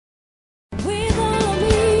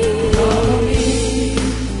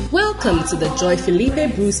Welcome to the Joy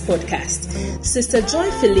Felipe Bruce podcast. Sister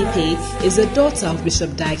Joy Felipe is a daughter of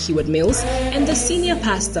Bishop Dag Heward-Mills and the senior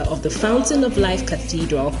pastor of the Fountain of Life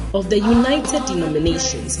Cathedral of the United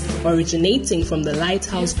Denominations, originating from the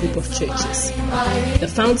Lighthouse Group of Churches.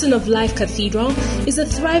 The Fountain of Life Cathedral is a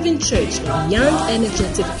thriving church of young,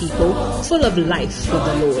 energetic people full of life for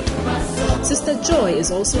the Lord. Sister Joy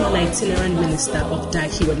is also an itinerant minister of Dag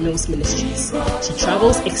Heward-Mills Ministries. She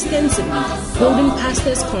travels extensively, holding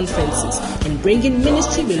pastors' conferences and bringing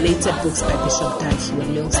ministry-related books by Bishop Dag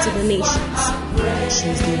Heward-Mills to the nations. She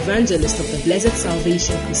is the evangelist of the Blessed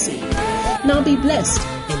Salvation Crusade. Now be blessed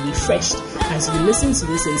and refreshed as you listen to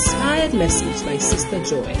this inspired message by Sister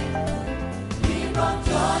Joy.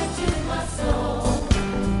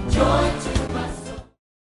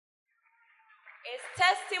 It's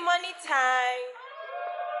testimony time.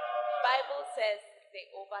 Bible says they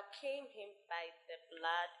overcame him by the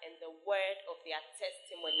blood and the word of their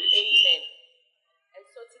testimony. Amen. And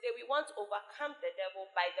so today we want to overcome the devil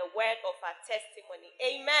by the word of our testimony.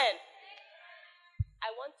 Amen.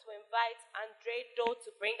 I want to invite Andre Doe to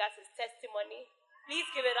bring us his testimony. Please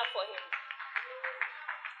give it up for him.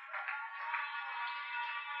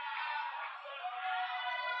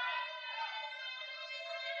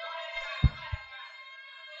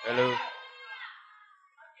 Hello.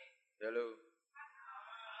 Hello.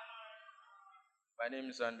 My name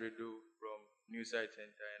is Andre Doe from New Site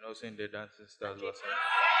Center and also in the Dancing Stars. Andre,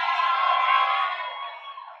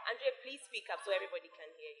 please speak up so everybody can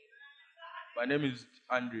hear you. My name is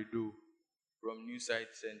Andre Doe from New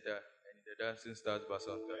Site Center and in the Dancing Stars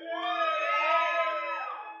Basanta.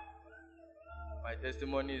 My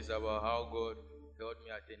testimony is about how God helped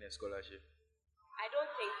me attain a scholarship. I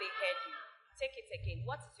don't think they heard you. Take it again.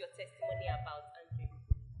 What is your testimony about, Andre?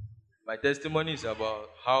 My testimony is about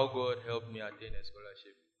how God helped me attain a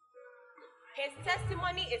scholarship. His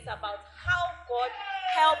testimony is about how God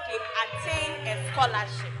helped him attain a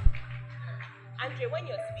scholarship. Andre, when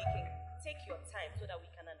you're speaking, take your time so that we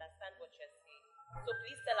can understand what you're saying. So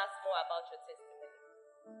please tell us more about your testimony.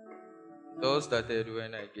 It all started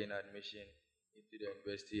when I gained admission into the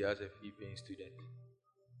university as a fee-paying student.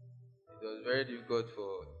 It was very difficult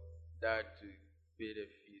for Dad to pay the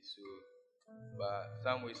fees, but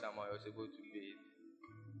some way, somehow I was able to pay it.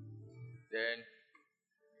 Then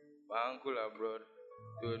my uncle abroad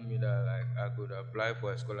told me that I could apply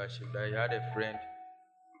for a scholarship, that he had a friend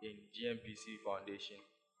in GMPC Foundation,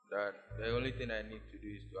 that the only thing I need to do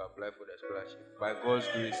is to apply for the scholarship. By God's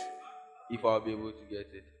grace, if I'll be able to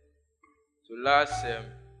get it. So last sem,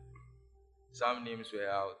 some names were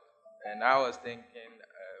out, and I was thinking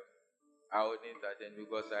I wouldn't attend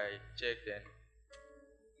because I checked and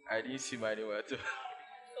I didn't see my name at all.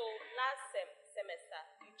 So last semester,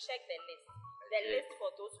 you checked the list. The list for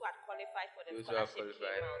those who had qualified for the scholarship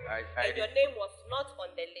came out. And your name was not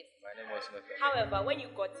on the list. My name was not on the list. However, when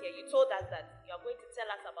you got here, you told us that you are going to tell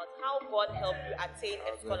us about how God helped you attain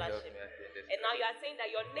a scholarship. And now you are saying that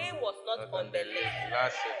your name was not on the list.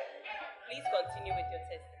 Last sem. Please continue with your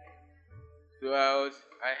testimony. So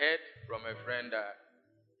I heard from a friend that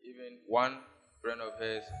even one friend of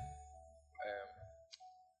hers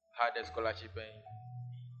had a scholarship and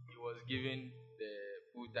he was given the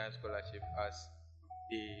full-time scholarship as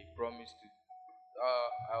they promised to.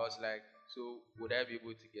 I was like, so would I be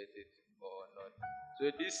able to get it or not? So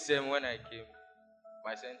this sem when I came,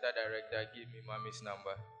 my center director gave me mommy's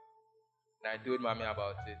number and I told mommy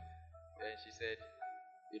about it. Then she said,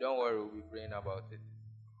 you don't worry, we'll be praying about it.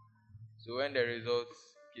 So when the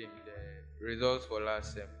results came, the results for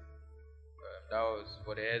last sem, that was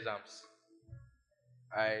for the exams.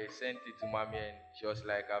 I sent it to mommy and she was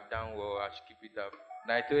like, I've done well, I should keep it up.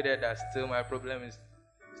 And I told her that still my problem is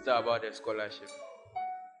still about the scholarship. So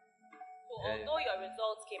although your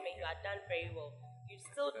results came and you had done very well, you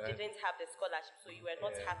still didn't have the scholarship, so you were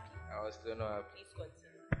not happy. I was still not happy. Please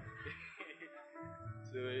continue.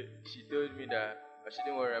 So she told me that I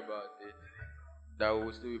shouldn't worry about it, that we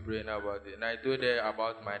will still be praying about it. And I told her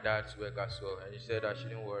about my dad's work as well, and she said I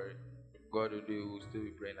shouldn't worry. God will do it, we'll still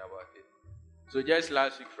be praying about it. So just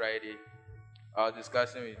last week Friday, I was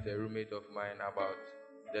discussing with a roommate of mine about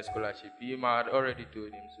the scholarship. He had already told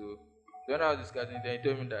him. So when I was discussing with him, he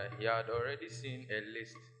told me that he had already seen a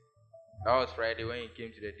list. That was Friday when he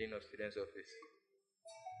came to the Dean of Students office.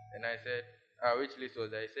 And I said, which list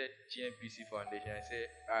was that? He said GMPC Foundation. I said,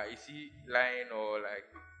 is he lying or like?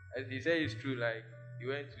 He said it's true, like he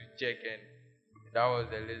went to check and that was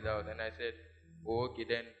the list that was. And I said, oh, okay,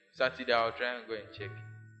 then Saturday I'll try and go and check.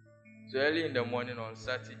 So early in the morning on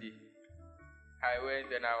Saturday, I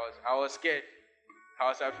went and I was scared. I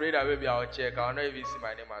was afraid that maybe I'll check. I'll not even see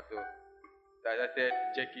my name at all. So I started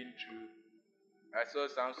checking through. I saw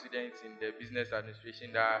some students in the business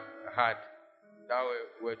administration that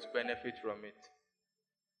were to benefit from it.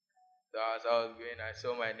 So as I was going, I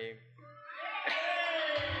saw my name.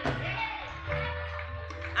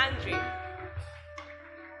 Andre,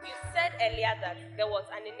 you said earlier that there was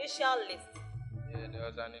an initial list. Yeah, there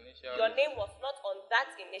was an initial Your list. name was not on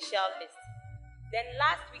that initial list. Then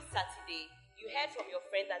last week, Saturday, you heard from your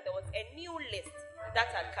friend that there was a new list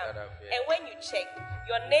that had come. And when you checked,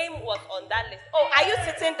 your name was on that list. Oh, are you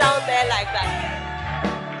sitting down there like that?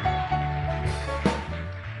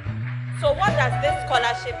 So what does this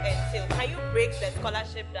scholarship entail? Can you break the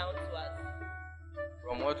scholarship down to us?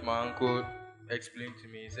 From what my uncle explained to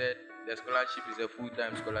me, he said the scholarship is a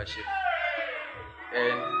full-time scholarship.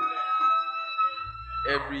 And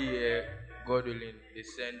every year, God willing, they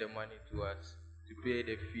send the money to us to pay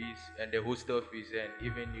the fees and the hostel fees,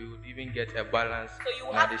 and you even get a balance. So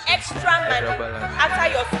you have extra money after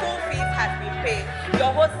your school fees has been paid,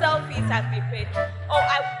 your hostel fees has been paid.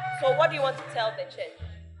 So what do you want to tell the church?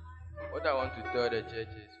 What I want to tell the church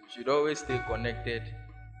is we should always stay connected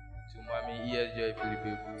to Mommy ESJ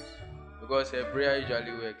Philippe Bruce, because her prayer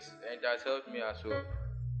usually works, and it has helped me as well.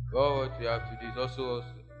 All what we have to do is also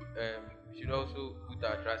we should also put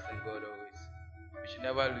our trust in God always. We should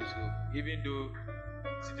never lose hope, even though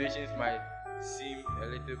situations might seem a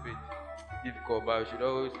little bit difficult, but we should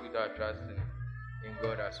always put our trust in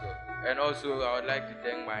God as well. And also, I would like to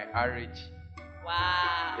thank my RH,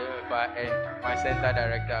 and my center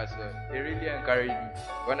director as well. They really encouraged me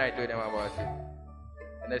when I told them about it.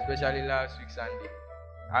 And especially last week Sunday,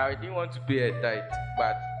 I didn't want to pay a tithe,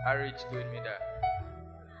 but RH told me that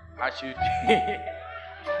I should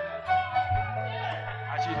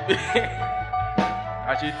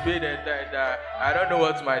I should pay the tithe. That I don't know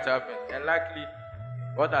what might happen, and luckily,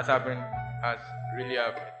 what has happened has really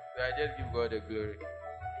happened. So I just give God the glory.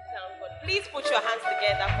 Please put your hands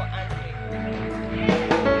together for Andre.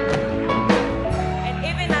 And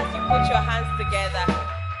even as you put your hands together,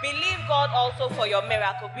 believe God also for your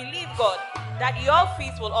miracle. Believe God that your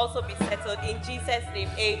fees will also be settled in Jesus' name.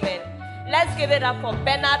 Amen. Let's give it up for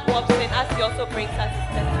Bernard Watson as he also brings us his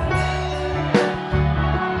testimony.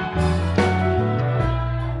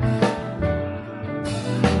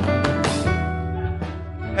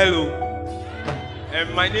 Hello,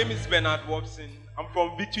 my name is Bernard Watson. I'm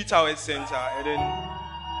from Victory Tower Center, and then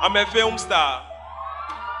I'm a film star.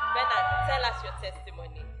 Bernard, tell us your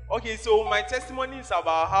testimony. Okay, so my testimony is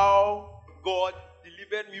about how God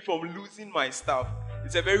delivered me from losing my stuff.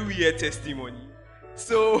 It's a very weird testimony.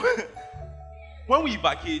 So, when we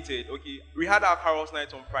vacated, we had our carols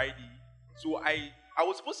night on Friday. So I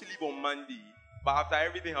was supposed to leave on Monday, but after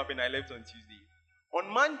everything happened, I left on Tuesday.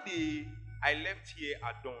 On Monday, I left here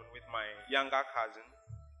at dawn with my younger cousin.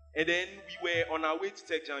 And then we were on our way to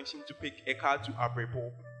Tech Junction to pick a car to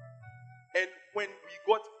Aprepo. And when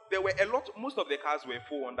we got, there were most of the cars were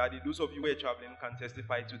full on that day. Those of you who were traveling can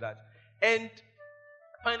testify to that. And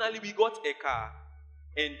finally we got a car.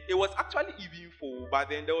 And it was actually even full, but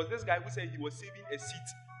then there was this guy who said he was saving a seat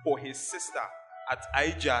for his sister at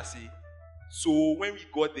IJC. So when we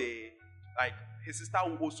got there, his sister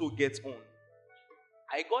would also get on.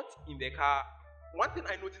 I got in the car. One thing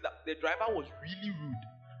I noticed that the driver was really rude.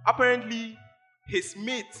 Apparently, his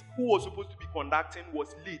mate, who was supposed to be conducting,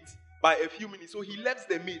 was late by a few minutes. So he left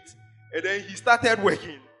the mate, and then he started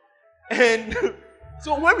working. And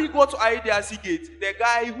so when we got to IDRC gate, the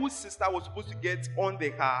guy whose sister was supposed to get on the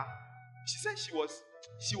car, she said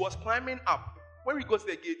she was climbing up. When we got to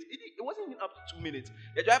the gate, it wasn't even up to 2 minutes.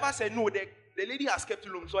 The driver said, no, the lady has kept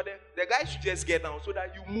you long, so the guy should just get down so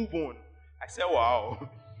that you move on. I said, wow.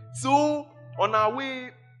 So, on our way,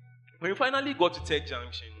 when we finally got to Tech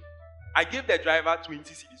Junction, I gave the driver 20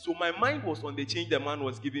 cedis. So, my mind was on the change the man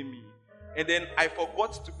was giving me. And then I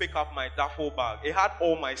forgot to pick up my duffel bag. It had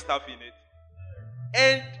all my stuff in it.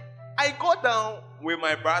 And I got down with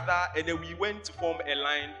my brother, and then we went to form a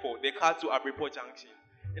line for the car to Abripo Junction.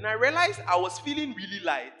 And I realized I was feeling really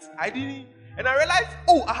light. And I realized,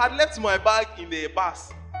 I had left my bag in the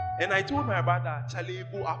bus. And I told my brother, Charlie,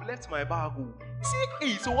 I've left my bag. He said,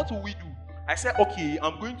 hey, so what will we do? I said, okay,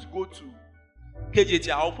 I'm going to go to KJT.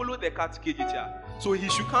 I'll follow the car to KJT. So he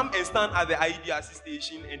should come and stand at the IDRC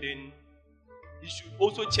station, and then he should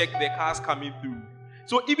also check the cars coming through.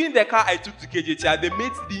 So even the car I took to KJT, the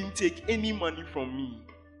mates didn't take any money from me.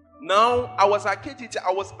 Now, I was at KJT,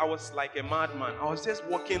 I was like a madman. I was just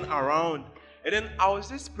walking around. And then I was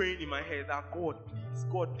just praying in my head that, God,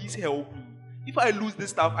 please help me. If I lose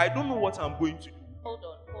this stuff, I don't know what I'm going to do. Hold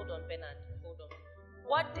on, Bernard. Hold on.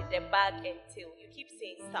 What did the bag entail? You keep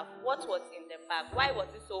saying stuff. What was in the bag? Why was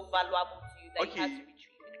it so valuable to you that you had Okay, to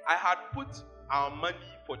retrieve it? I had put our money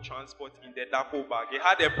for transport in the duffel bag. It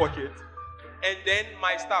had a pocket. And then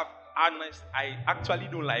my stuff, I actually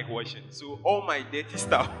don't like washing. So all my dirty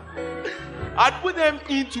stuff, I'd put them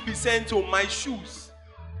in to be sent to my shoes.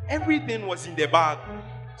 Everything was in the bag.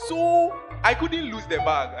 So I couldn't lose the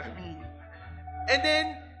bag. And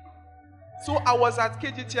then, so I was at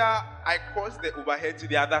KGTR. I crossed the overhead to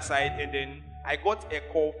the other side. And then I got a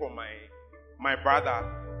call from my brother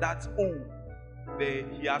that,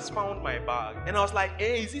 he has found my bag. And I was like,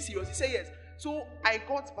 hey, is this serious? He said yes. So I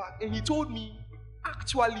got back and he told me,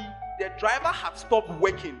 actually, the driver had stopped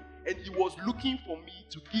working and he was looking for me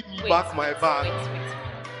to give me back my bag.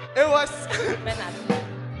 Wait. It was... Bernard,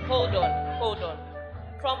 hold on.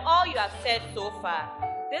 From all you have said so far,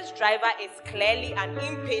 this driver is clearly an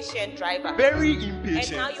impatient driver. Very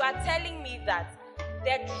impatient. And now you are telling me that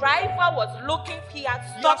the driver was looking, he had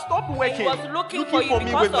stopped working. He was looking for you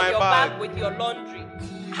because of your bag with your laundry.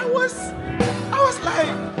 I was like...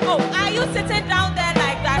 Oh, are you sitting down there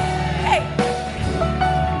like that? Hey!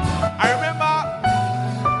 I remember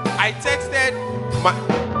I texted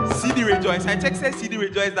CD Rejoice. I texted CD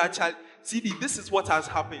Rejoice that child, CD, this is what has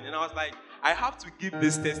happened. And I was like, I have to give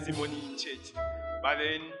this testimony in church. But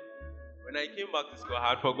then, when I came back to school, I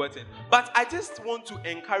had forgotten. But I just want to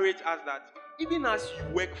encourage us that even as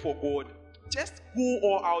you work for God, just go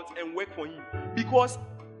all out and work for Him. Because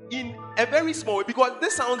in a very small way, because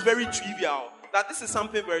this sounds very trivial, that this is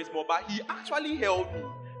something very small, but He actually helped me.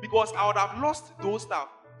 Because I would have lost those stuff.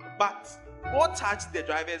 But God touched the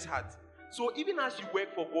driver's heart. So even as you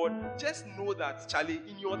work for God, just know that, Charlie,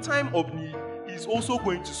 in your time of need, He's also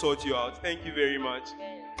going to sort you out. Thank you very much.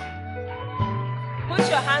 Put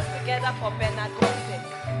your hands together for Bernard Johnson.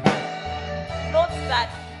 Note that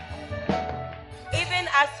even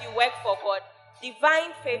as you work for God,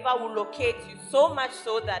 divine favor will locate you so much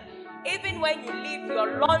so that even when you leave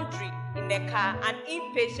your laundry in the car, an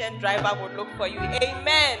impatient driver will look for you.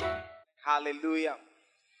 Amen. Hallelujah.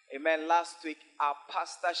 Amen. Last week, our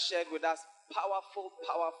pastor shared with us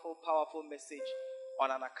powerful message on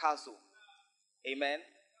Anagkazo. Amen.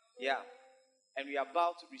 Yeah. And we are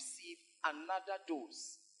about to receive another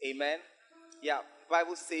dose. Amen. Yeah. The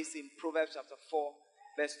Bible says in Proverbs chapter 4,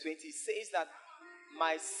 verse 20, it says that,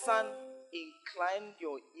 my son, incline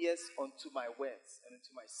your ears unto my words and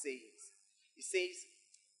unto my sayings. It says,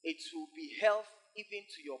 it will be health even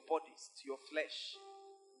to your bodies, to your flesh.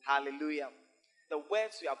 Hallelujah. The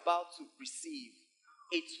words we are about to receive,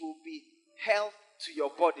 it will be health to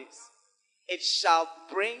your bodies. It shall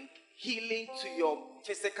bring healing to your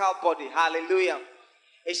physical body. Hallelujah.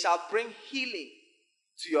 It shall bring healing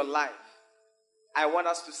to your life. I want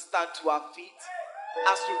us to stand to our feet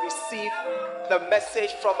as we receive the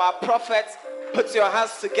message from our prophet. Put your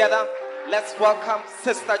hands together. Let's welcome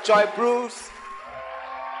Sister Joy Bruce.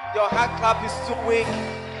 Your hand clap is too weak.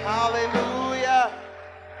 Hallelujah.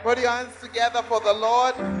 Put your hands together for the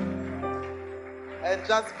Lord and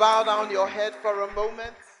just bow down your head for a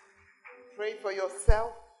moment. Pray for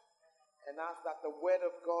yourself and ask that the word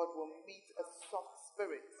of God will meet a soft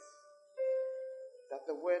spirit. That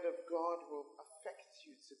the word of God will affect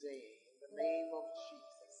you today in the name of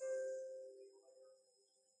Jesus.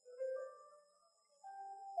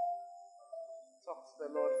 Talk to the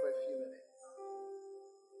Lord for a few minutes.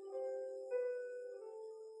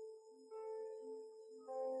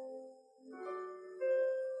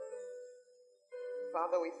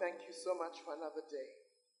 Father, we thank you so much for another day,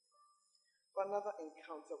 for another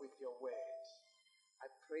encounter with your word. I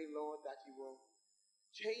pray, Lord, that you will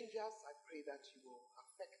change us. I pray that you will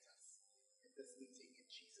affect us in this meeting in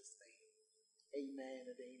Jesus' name. Amen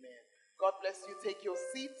and amen. God bless you. Take your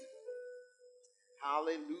seat.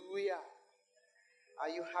 Hallelujah. Are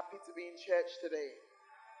you happy to be in church today?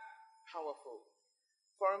 Powerful.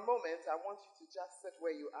 For a moment, I want you to just sit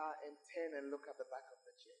where you are and turn and look at the back of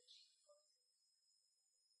the church.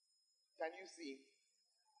 Can you see?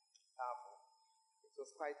 It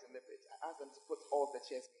was quite deliberate. I asked them to put all the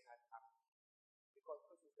chairs we had up because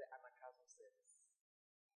this is the Anagkazo service.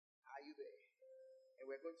 Are you there? And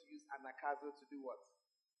we're going to use Anagkazo to do what?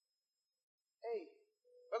 Hey,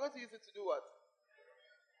 we're going to use it to do what?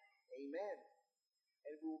 Amen.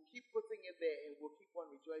 And we'll keep putting it there and we'll keep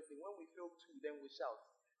on rejoicing. When we feel 2, then we shout.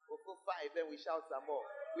 We'll feel 5, then we shout some more.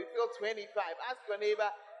 We feel 25. Ask your neighbor,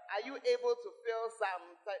 are you able to feel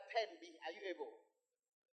some 10? Are you able?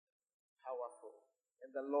 Powerful.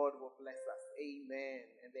 And the Lord will bless us. Amen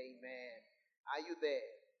and amen. Are you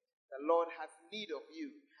there? The Lord has need of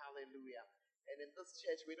you. Hallelujah. And in this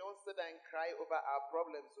church, we don't sit and cry over our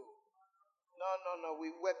problems. No.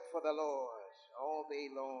 We work for the Lord all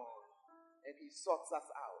day long. And He sorts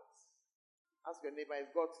us out. Ask your neighbor,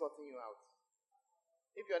 is God sorting you out?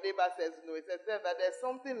 If your neighbor says no, it says that there's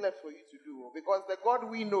something left for you to do. Because the God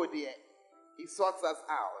we know there, he sorts us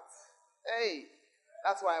out. Hey,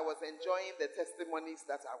 that's why I was enjoying the testimonies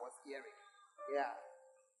that I was hearing. Yeah.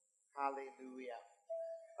 Hallelujah.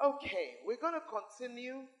 Okay, we're going to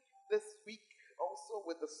continue this week also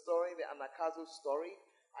with the story, the Anagkazo story.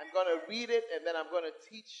 I'm going to read it and then I'm going to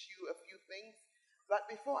teach you a few things. But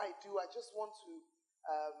before I do, I just want to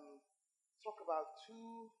talk about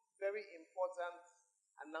two very important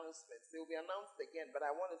announcements. They will be announced again, but I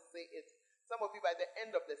want to say it. Some of you, by the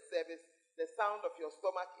end of the service, the sound of your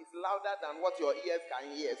stomach is louder than what your ears can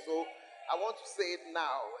hear. So I want to say it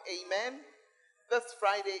now. Amen. This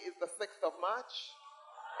Friday is the 6th of March,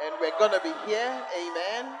 and we're going to be here.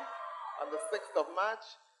 Amen. On the 6th of March,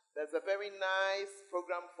 there's a very nice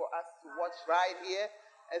program for us to watch right here.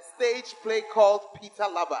 A stage play called Peter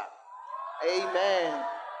Laba. Amen.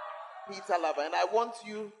 Peter Laba. And I want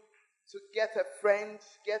you to get a friend,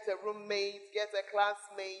 get a roommate, get a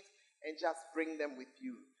classmate, and just bring them with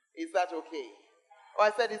you. Is that okay? Oh,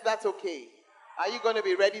 I said, is that okay? Are you going to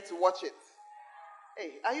be ready to watch it?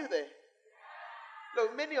 Hey, are you there?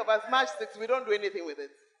 Look, many of us, March 6th, we don't do anything with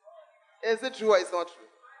it. Is it true or is not true?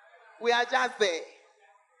 We are just there.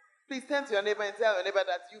 Please turn to your neighbor and tell your neighbor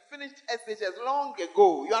that you finished SHS long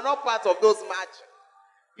ago. You are not part of those marches.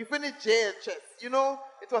 You finished JHS. You know,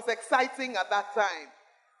 it was exciting at that time.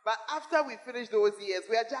 But after we finish those years,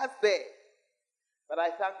 we are just there. But I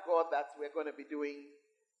thank God that we're going to be doing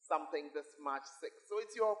something this March 6th. So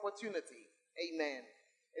it's your opportunity. Amen.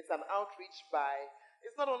 It's an outreach by,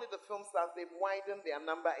 it's not only the film stars, they've widened their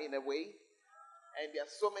number in a way. And there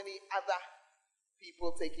are so many other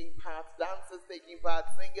people taking part, dancers taking part,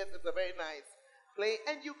 singers. It's a very nice play.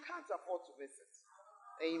 And you can't afford to miss it.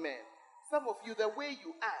 Amen. Some of you, the way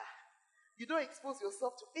you are, you don't expose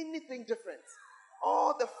yourself to anything different.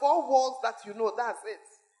 All the four walls that you know, that's it.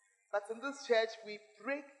 But in this church, we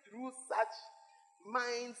break through such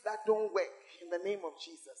minds that don't work in the name of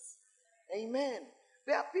Jesus. Amen.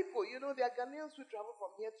 There are people, you know, there are Ghanaians who travel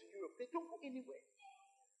from here to Europe. They don't go anywhere.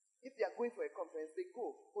 If they are going for a conference, they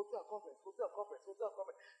go. Hotel conference, hotel conference, hotel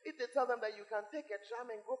conference. If they tell them that you can take a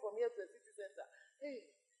tram and go from here to the city center, hey,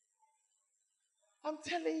 I'm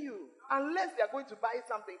telling you, unless they are going to buy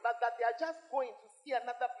something, but that they are just going to see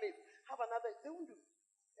another place, have another, they won't do.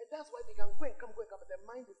 And that's why they can go and come, but their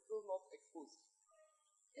mind is still not exposed.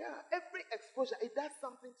 Yeah, every exposure, it does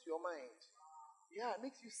something to your mind. Yeah, it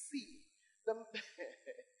makes you see.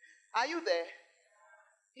 Are you there?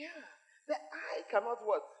 Yeah. The eye cannot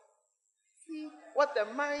what? See what the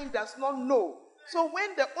mind does not know. So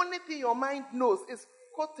when the only thing your mind knows is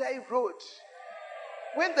Kote Road,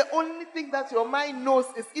 when the only thing that your mind knows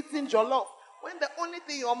is eating jollof, when the only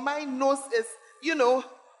thing your mind knows is, you know,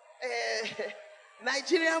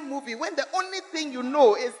 Nigerian movie, when the only thing you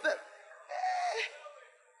know is that,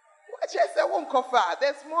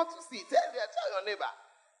 there's more to see. Tell your neighbor,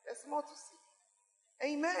 there's more to see.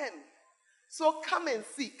 Amen. So come and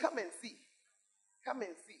see, come and see. Come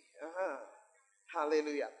and see.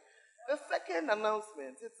 Hallelujah. The second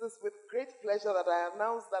announcement, it is with great pleasure that I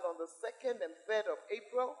announce that on the 2nd and 3rd of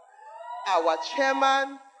April, our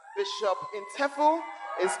chairman, Bishop Intefel,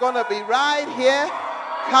 is going to be right here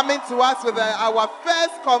coming to us with our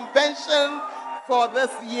first convention for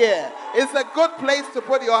this year. It's a good place to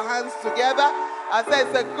put your hands together. I say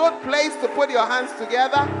it's a good place to put your hands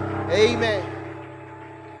together. Amen.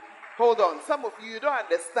 Hold on. Some of you don't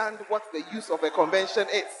understand what the use of a convention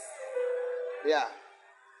is. Yeah.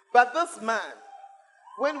 But this man,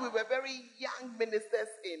 when we were very young ministers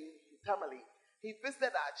in Tamale, he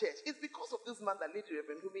visited our church. It's because of this man that Lady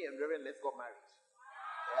Reverend Humi and Reverend Les got married.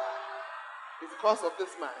 Yeah. It's because of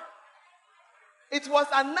this man. It was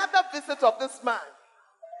another visit of this man.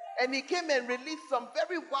 And he came and released some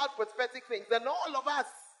very wild prophetic things. And all of us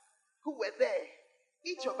who were there,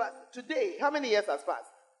 each of us, today, how many years has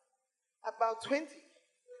passed? About 20.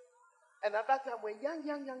 And at that time, we're young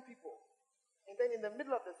people. And then in the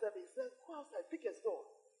middle of the service, he said, go outside, pick a stone.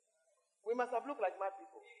 We must have looked like mad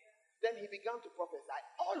people. Then he began to prophesy.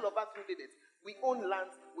 All of us who did it, we own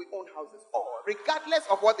lands, we own houses, all, regardless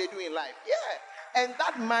of what they do in life. Yeah. And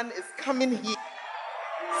that man is coming here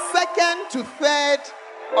 2nd to 3rd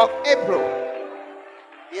of April.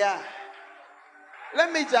 Yeah.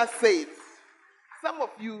 Let me just say it. Some of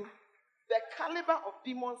you, the caliber of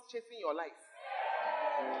demons chasing your life,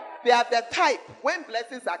 they are the type, when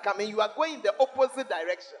blessings are coming, you are going in the opposite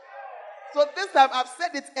direction. So this time, I've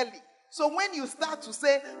said it early. So when you start to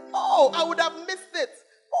say, oh, I would have missed it.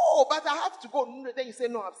 Oh, but I have to go. Then you say,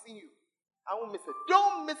 no, I've seen you. I won't miss it.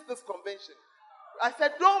 Don't miss this convention. I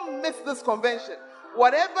said, don't miss this convention.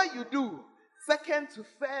 Whatever you do, 2nd to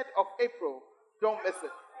 3rd of April, don't miss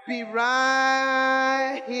it. Be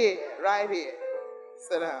right here, right here.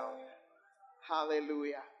 Sit down.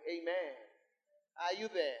 Hallelujah. Amen. Are you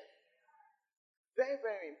there? Very,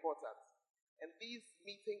 very important. And these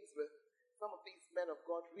meetings with some of these men of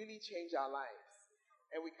God really change our lives.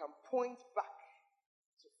 And we can point back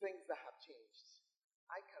to things that have changed.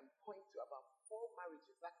 I can point to about 4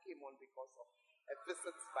 marriages that came on because of a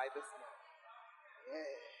visit by this man.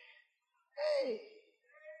 Yeah. Hey,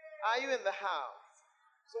 are you in the house?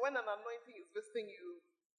 So when an anointing is visiting you,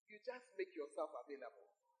 you just make yourself available.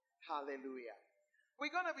 Hallelujah.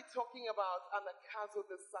 We're going to be talking about Anagkazo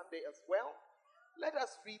this Sunday as well. Let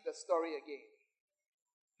us read the story again.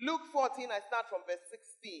 Luke 14, I start from verse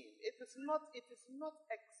 16. It is not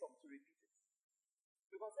irksome to repeat it.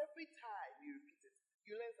 Because every time you repeat it,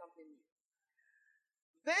 you learn something new.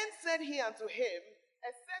 Then said he unto him,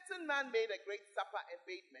 a certain man made a great supper and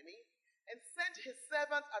bade many, and sent his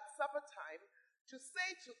servant at supper time to say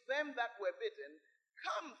to them that were bidden,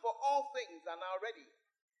 come, for all things are now ready.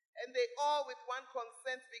 And they all with one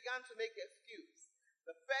consent began to make excuse.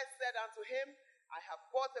 The first said unto him, I have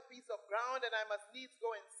bought a piece of ground, and I must needs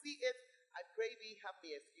go and see it. I pray thee, have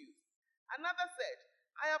me excused. Another said,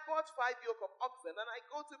 I have bought 5 yoke of oxen, and I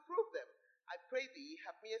go to prove them. I pray thee,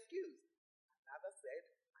 have me excused. Another said,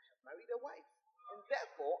 I have married a wife, and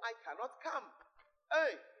therefore I cannot come.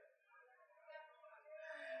 Hey.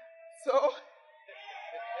 So,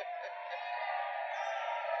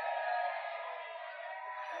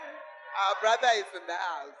 our brother is in the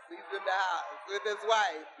house. He's in the house with his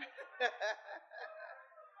wife.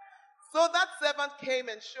 So that servant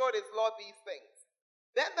came and showed his lord these things.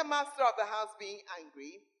 Then the master of the house, being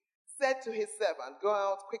angry, said to his servant, go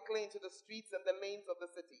out quickly into the streets and the lanes of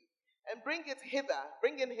the city, and bring in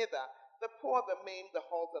hither the poor, the maimed, the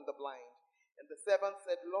halt, and the blind. And the servant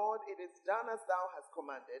said, Lord, it is done as thou hast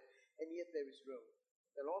commanded, and yet there is room.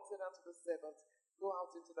 The Lord said unto the servant, go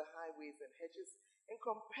out into the highways and hedges, and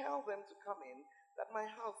compel them to come in, that my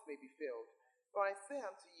house may be filled. For I say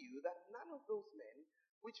unto you that none of those men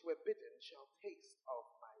which were bidden shall taste of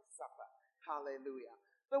my supper. Hallelujah.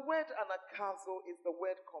 The word Anagkazo is the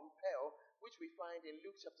word compel, which we find in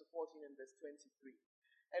Luke chapter 14 and verse 23.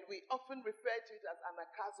 And we often refer to it as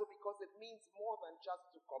Anagkazo because it means more than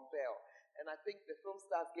just to compel. And I think the film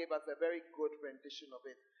stars gave us a very good rendition of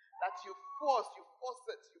it. That you force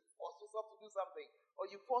yourself to do something, or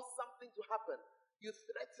you force something to happen. You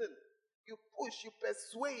threaten, you push, you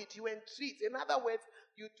persuade, you entreat. In other words,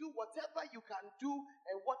 you do whatever you can do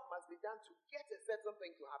and what must be done to get a certain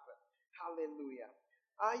thing to happen. Hallelujah.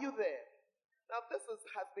 Are you there? Now this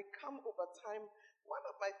has become over time one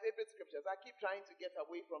of my favorite scriptures. I keep trying to get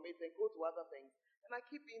away from it and go to other things, and I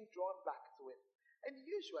keep being drawn back to it. And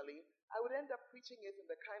usually, I would end up preaching it in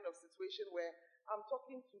the kind of situation where I'm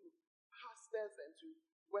talking to pastors and to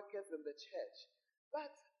workers in the church.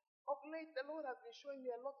 But of late, the Lord has been showing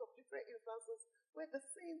me a lot of different instances where the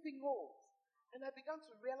same thing holds. And I began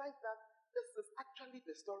to realize that this is actually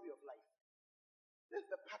the story of life. This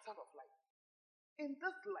is the pattern of life. In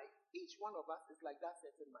this life, each one of us is like that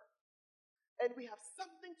certain man. And we have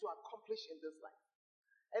something to accomplish in this life.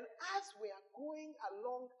 And as we are going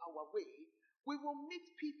along our way, we will meet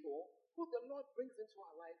people who the Lord brings into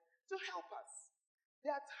our life to help us.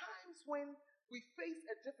 There are times when we face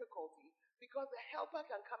a difficulty because the helper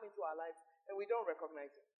can come into our lives and we don't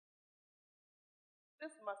recognize him.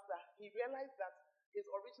 This master, he realized that his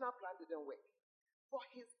original plan didn't work. For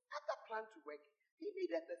his other plan to work, he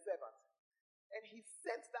needed the servant. And he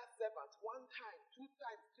sent that servant 1 time, 2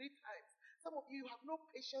 times, 3 times. Some of you have no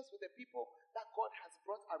patience with the people that God has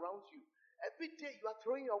brought around you. Every day you are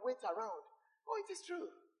throwing your weight around. Oh, it is true.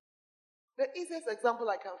 The easiest example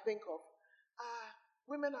I can think of are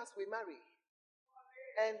women as we marry.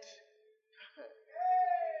 And,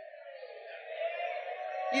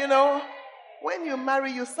 you know, when you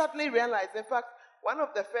marry, you suddenly realize, in fact, one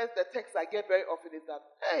of the texts I get very often is that,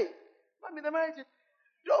 hey, mommy, the marriage,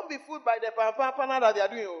 don't be fooled by the partner that they are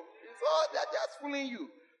doing. So they're just fooling you.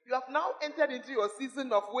 You have now entered into your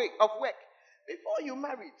season of work. Before you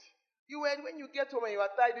married, when you get home and you are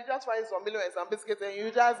tired, you just find some milk and some biscuits and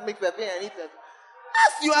you just mix the thing and eat it.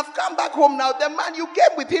 As you have come back home now, the man you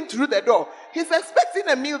came with him through the door, he's expecting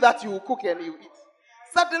a meal that you will cook and you eat.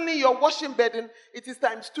 Suddenly your washing burden, it is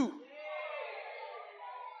times 2.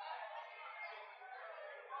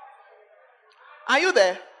 Are you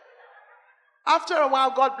there? After a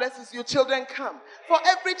while, God blesses you, children come. For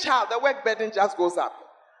every child, the work burden just goes up.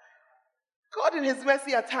 God in his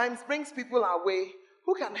mercy at times brings people our way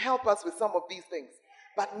who can help us with some of these things.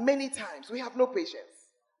 But many times we have no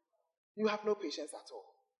patience. You have no patience at all.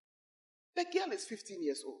 The girl is 15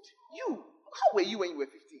 years old. How were you when you were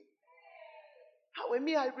 15? How were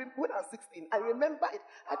me? When I was 16, I remember it.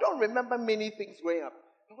 I don't remember many things growing up.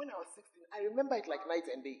 But when I was 16, I remember it like night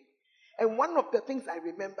and day. And one of the things I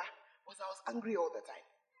remember was I was angry all the time.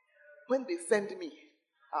 When they send me,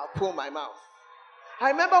 I'll pull my mouth.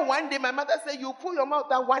 I remember one day my mother said, you pull your mouth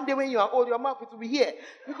down. One day when you are old, your mouth will be here.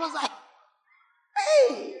 Because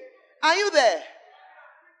hey, are you there?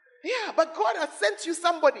 Yeah, but God has sent you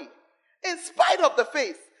somebody. In spite of the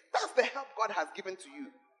face, that's the help God has given to you.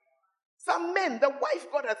 Some men, the wife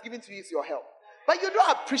God has given to you is your help. But you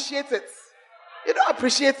don't appreciate it. You don't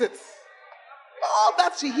appreciate it. All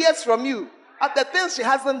that she hears from you are the things she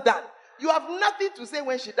hasn't done. You have nothing to say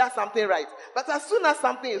when she does something right. But as soon as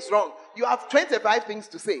something is wrong, you have 25 things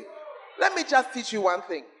to say. Let me just teach you one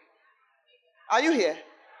thing. Are you here?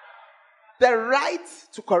 The right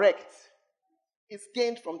to correct is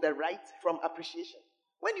gained from appreciation.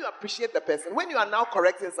 When you appreciate the person, when you are now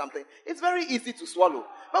correcting something, it's very easy to swallow.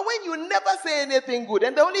 But when you never say anything good,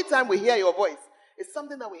 and the only time we hear your voice is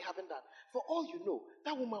something that we haven't done, for all you know,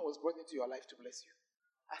 that woman was brought into your life to bless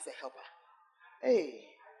you as a helper. Hey,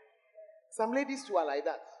 some ladies too are like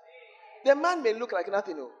that. The man may look like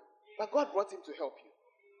nothing, but God brought him to help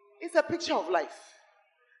you. It's a picture of life.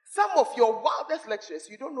 Some of your wildest lecturers,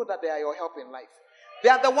 you don't know that they are your help in life. They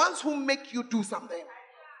are the ones who make you do something.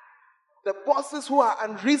 The bosses who are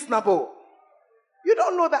unreasonable. You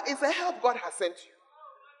don't know that it's a help God has sent you.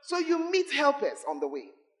 So you meet helpers on the way.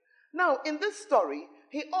 Now, in this story,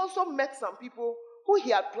 he also met some people who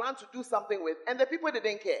he had planned to do something with, and the people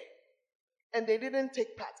didn't care. And they didn't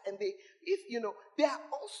take part. And there are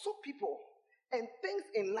also people and things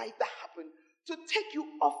in life that happen to take you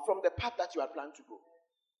off from the path that you had planned to go.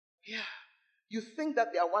 Yeah. You think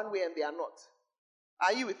that they are one way and they are not.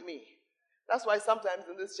 Are you with me? That's why sometimes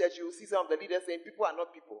in this church you will see some of the leaders saying people are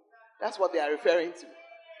not people. That's what they are referring to.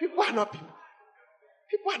 People are not people.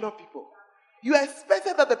 People are not people. You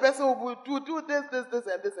expected that the person will do this, and this,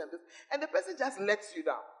 and this. And the person just lets you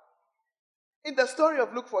down. In the story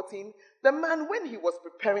of Luke 14, the man, when he was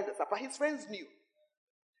preparing the supper, his friends knew.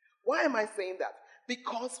 Why am I saying that?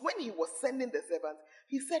 Because when he was sending the servants,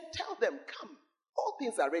 he said, tell them, come, all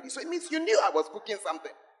things are ready. So it means you knew I was cooking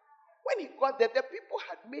something. When he got there, the people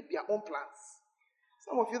had made their own plans.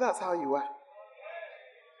 Some of you, that's how you are.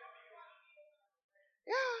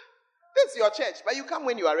 Yeah, this is your church, but you come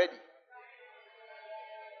when you are ready.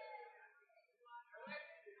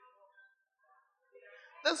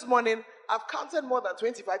 This morning, I've counted more than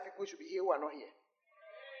 25 people who should be here who are not here.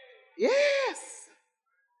 Yes.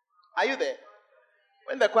 Are you there?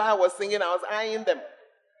 When the choir was singing, I was eyeing them.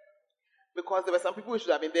 Because there were some people who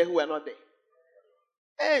should have been there who were not there.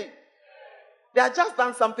 Hey, they had just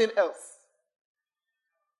done something else.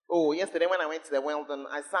 Oh, yesterday when I went to the Weldon,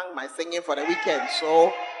 I sang my singing for the weekend.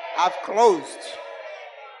 So I've closed.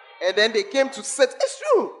 And then they came to sit. It's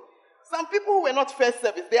true. Some people who were not first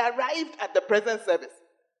service, they arrived at the present service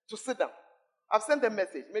to sit down. I've sent them a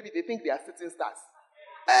message. Maybe they think they are sitting stars.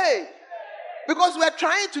 Hey, because we are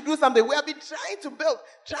trying to do something. We have been trying to build,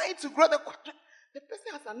 trying to grow. The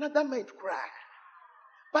person has another mind cry.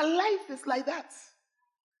 But life is like that.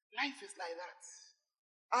 Life is like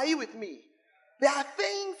that. Are you with me? There are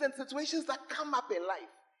things and situations that come up in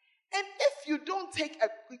life. And if you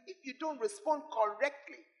don't respond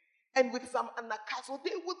correctly and with some Anagkazo,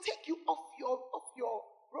 they will take you off your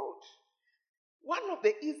road. One of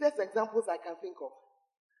the easiest examples I can think of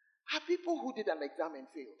are people who did an exam and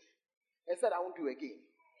failed and said, I won't do again.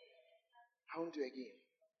 I won't do again.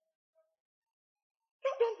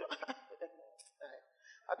 Don't.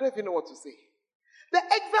 I don't even know what to say. The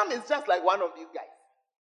exam is just like one of these guys.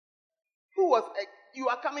 You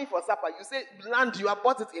are coming for supper. You say land, you have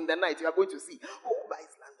bought it in the night. You are going to see. Who buys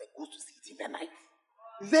land and goes to see it in the night?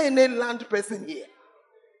 Is there any land person here?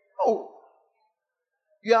 Oh.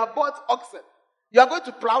 You have bought oxen. You are going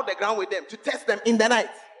to plow the ground with them to test them in the night.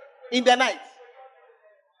 In the night.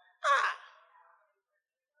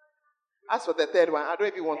 As for the third one, I don't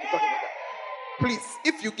even want to talk about that. Please,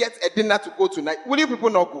 if you get a dinner to go tonight, will you people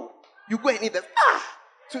not go? You go and eat this.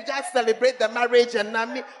 To just celebrate the marriage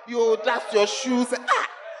and you dust your shoes. The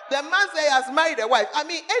man say he has married a wife.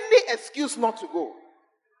 Any excuse not to go.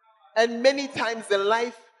 And many times in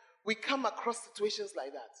life, we come across situations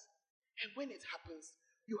like that. And when it happens,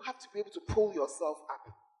 you have to be able to pull yourself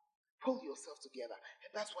up. Pull yourself together.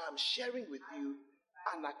 And that's why I'm sharing with you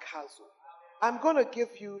Anagkazo. I'm going to give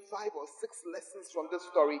you 5 or 6 lessons from this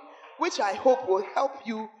story, which I hope will help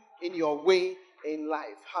you in your way in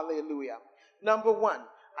life. Hallelujah. Number 1,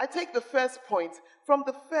 I take the first point from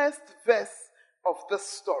the first verse of this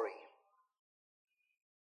story.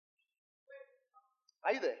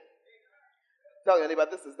 Are you there? Tell your neighbor,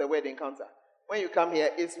 this is the word encounter. When you come here,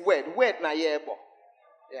 it's word. Word na yebo.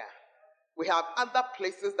 Yeah. We have other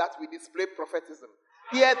places that we display prophetism.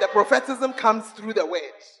 Here, the prophetism comes through the word.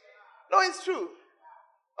 No, it's true.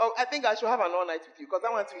 Oh, I think I should have an all night with you because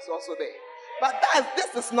that one is also there. But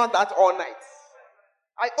this is not that all night.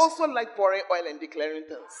 I also like pouring oil and declaring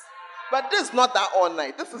things. But this is not that all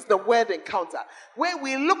night. This is the word encounter where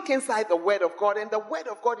we look inside the word of God, and the word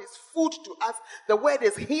of God is food to us. The word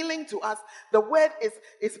is healing to us. The word is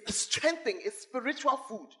strengthening, is spiritual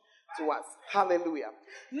food to us. Hallelujah.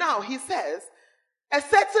 Now he says, a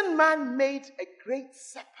certain man made a great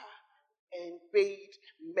supper and bade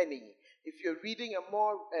many. If you're reading a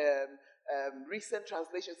more recent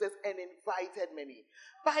translation, it says, and invited many.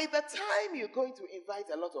 By the time you're going to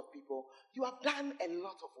invite a lot of people, you have done a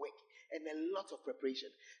lot of work and a lot of preparation.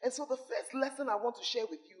 And so the first lesson I want to share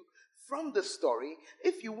with you from the story,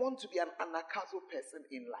 if you want to be an Anagkazo person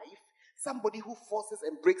in life, somebody who forces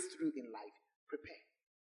and breaks through in life, prepare.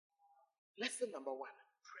 Lesson number 1,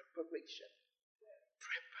 preparation.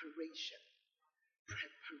 Preparation.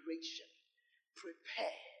 Preparation.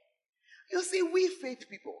 Prepare. You see, we faith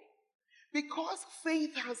people, because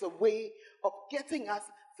faith has a way of getting us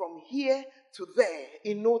from here to there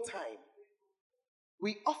in no time,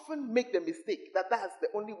 we often make the mistake that that's the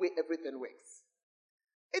only way everything works.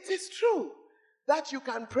 It is true that you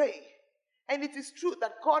can pray, and it is true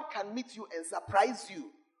that God can meet you and surprise you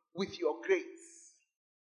with your grace.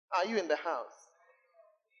 Are you in the house?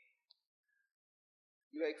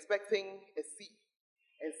 You are expecting a C,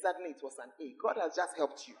 and suddenly it was an A. God has just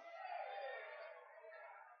helped you.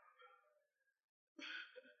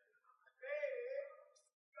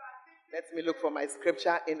 Let me look for my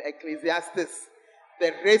scripture in Ecclesiastes.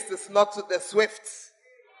 The race is not to the swift.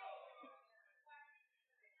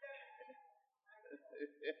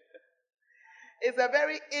 It's a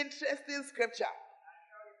very interesting scripture.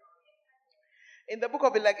 In the book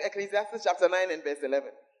of Ecclesiastes chapter 9 and verse 11.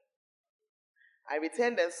 I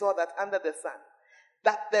returned and saw that under the sun,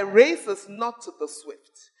 that the race is not to the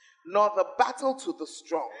swift, nor the battle to the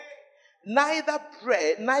strong,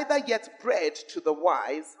 neither yet bread to the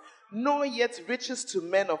wise, nor yet riches to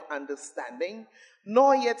men of understanding,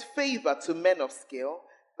 nor yet favor to men of skill,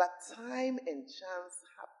 but time and chance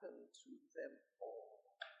happen to them all.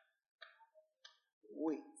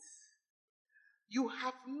 Wait. You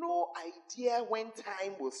have no idea when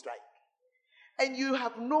time will strike. And you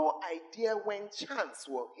have no idea when chance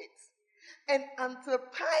will hit. And until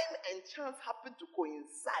time and chance happen to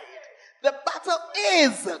coincide, the battle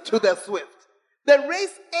is to the swift. The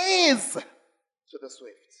race is to the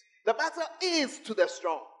swift. The battle is to the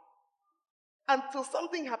strong. Until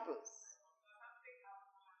something happens.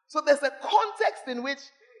 So there's a context in which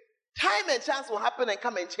time and chance will happen and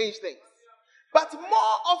come and change things. But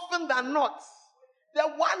more often than not, the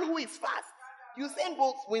one who is fast, Usain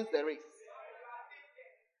Bolt wins the race.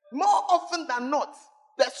 More often than not,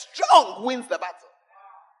 the strong wins the battle.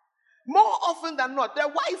 More often than not, the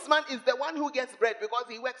wise man is the one who gets bread because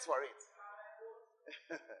he works for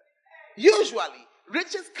it. Usually,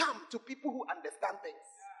 riches come to people who understand things.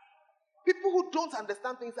 People who don't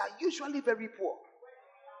understand things are usually very poor.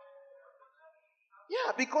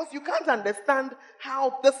 Yeah, because you can't understand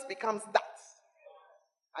how this becomes that.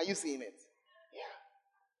 Are you seeing it? Yeah.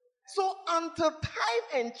 So until time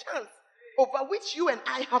and chance, over which you and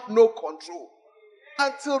I have no control,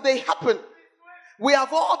 until they happen, we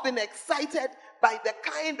have all been excited by the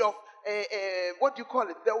kind of, what do you call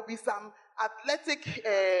it? There will be some athletic,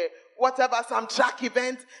 some track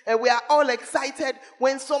event, and we are all excited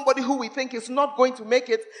when somebody who we think is not going to make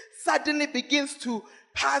it suddenly begins to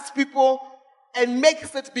pass people and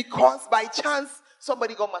makes it because by chance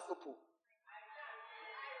somebody got muscle pull.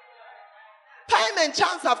 Time and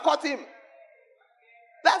chance have caught him.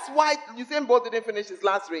 That's why Usain Bolt didn't finish his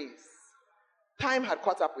last race. Time had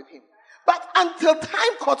caught up with him. But until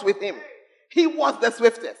time caught with him, he was the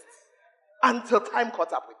swiftest. Until time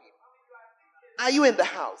caught up with him. Are you in the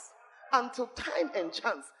house? Until time and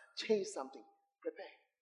chance change something.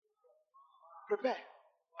 Prepare.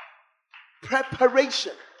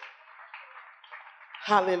 Preparation.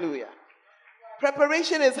 Hallelujah.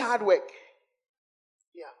 Preparation is hard work.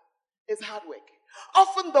 Yeah, it's hard work.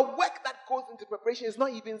 Often the work that goes into preparation is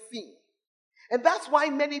not even seen. And that's why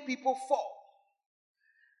many people fall.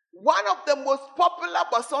 One of the most popular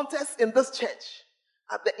bassontes in this church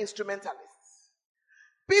are the instrumentalists.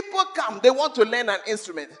 People come, they want to learn an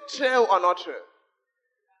instrument. True or not true?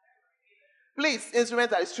 Please,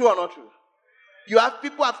 instrumentalists, true or not true? You have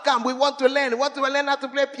people have come. We want to learn. We want to learn how to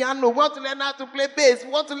play piano. We want to learn how to play bass. We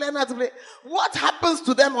want to learn how to play. What happens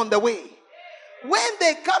to them on the way? When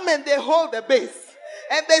they come and they hold the bass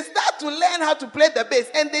and they start to learn how to play the bass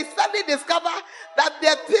and they suddenly discover that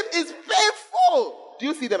their tip is painful. Do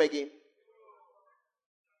you see them again?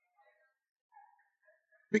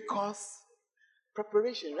 Because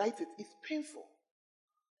preparation, write it, is painful.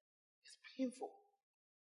 It's painful.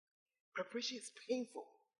 Preparation is painful.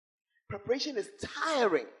 Preparation is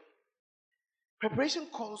tiring. Preparation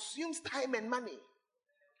consumes time and money.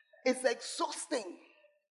 It's exhausting.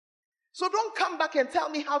 So don't come back and tell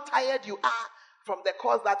me how tired you are from the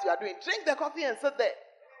course that you are doing. Drink the coffee and sit there.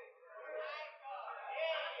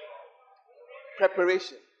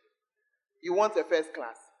 Preparation. You want a first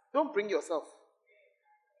class. Don't bring yourself.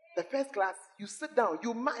 The first class, you sit down,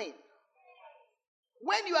 you mind.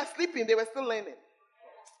 When you are sleeping, they were still learning.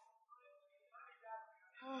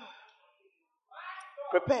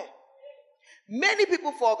 Prepare. Many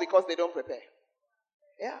people fall because they don't prepare.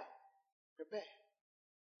 Yeah, prepare.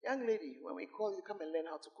 Young lady, when we call you, come and learn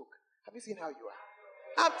how to cook. Have you seen how you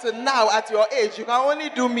are? Up to now, at your age, you can only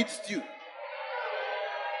do meat stew.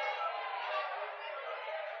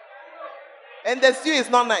 And the stew is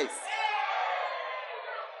not nice.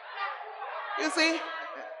 You see?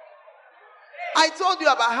 I told you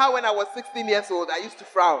about how when I was 16 years old, I used to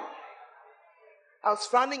frown. I was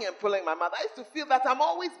frowning and pulling my mouth. I used to feel that I'm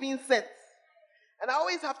always being sent. And I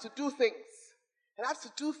always have to do things. And I have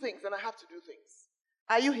to do things, and I have to do things.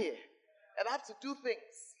 Are you here? And I have to do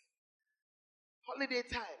things. Holiday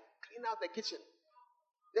time, clean out the kitchen.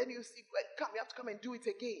 Then you see, you have to come and do it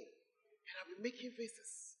again. And I'll be making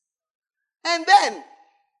faces. And then,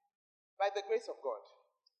 by the grace of God,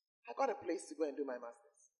 I got a place to go and do my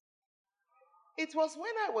master's. It was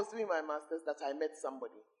when I was doing my master's that I met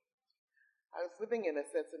somebody. I was living in a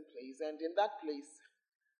certain place, and in that place,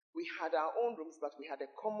 we had our own rooms, but we had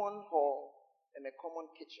a common hall and a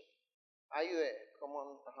common kitchen. Are you there? Some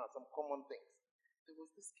common things. There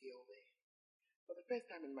was this girl there. For the first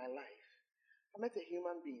time in my life, I met a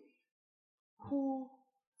human being who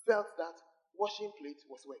felt that washing plates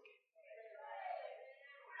was work.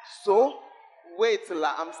 So, wait till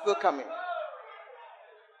I'm still coming.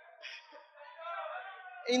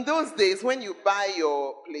 In those days, when you buy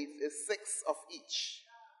your plates, it's 6 of each.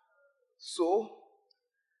 So,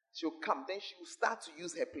 she'll come. Then she will start to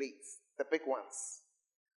use her plates, the big ones.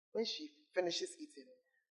 When she finishes eating,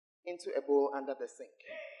 into a bowl under the sink.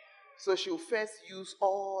 So she'll first use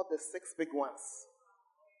all the 6 big ones.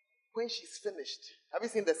 When she's finished, have you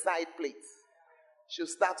seen the side plates? She'll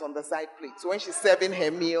start on the side plate. So when she's serving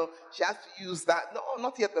her meal, she has to use that. No,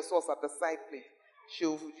 not yet the saucer, the side plate.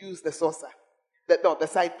 She'll use the saucer. The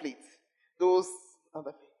side plate. Those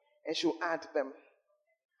other things. And she'll add them.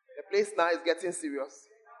 The place now is getting serious.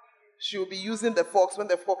 She'll be using the forks. When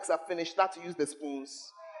the forks are finished, start to use the spoons.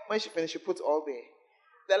 When she finishes, she puts all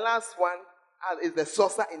there. The last one is the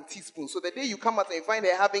saucer and teaspoon. So the day you come out and you find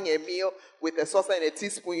her having a meal with a saucer and a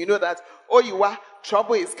teaspoon, you know that,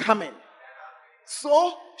 trouble is coming.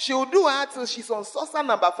 So she'll do her till she's on saucer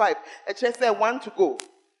number 5. And she said 1 to go.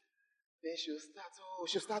 Then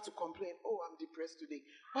she'll start to complain. Oh, I'm depressed today.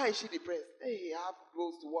 Why is she depressed? Hey, I have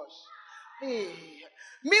clothes to wash. Hey.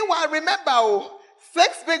 Meanwhile, remember,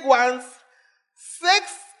 6 big ones,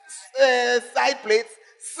 6 side plates,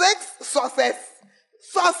 6 saucers,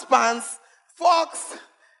 saucepans, forks,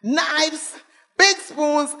 knives, big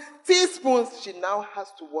spoons, teaspoons. She now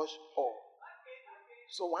has to wash all.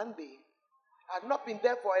 So one day, I had not been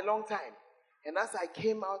there for a long time. And as I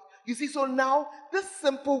came out, you see, so now this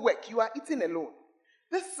simple work, you are eating alone.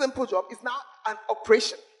 This simple job is now an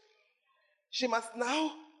operation. She must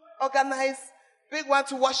now organize, big one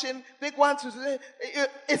to washing, big one to...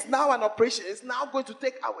 It's now an operation. It's now going to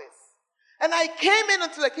take hours. And I came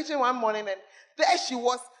into the kitchen one morning and there she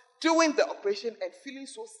was doing the operation and feeling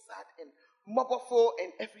so sad and mobile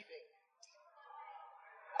and everything.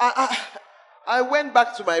 I went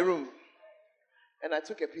back to my room and I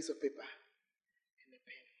took a piece of paper and a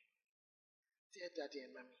pen. Dear Daddy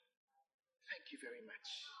and Mommy, thank you very much.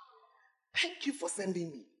 Thank you for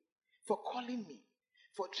sending me, for calling me,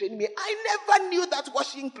 for training me. I never knew that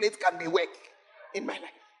washing plates can be work in my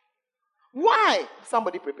life. Why?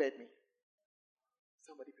 Somebody prepared me.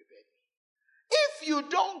 Somebody prepared me. If you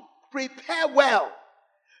don't prepare well,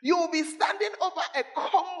 you will be standing over a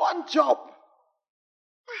common job.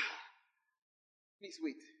 Please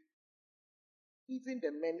wait. Even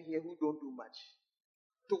the men here who don't do much,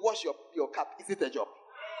 to wash your cup, is it a job?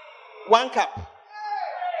 1 cup.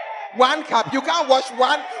 1 cup. You can't wash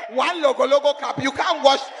one logo cup. You can't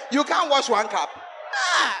wash 1 cup.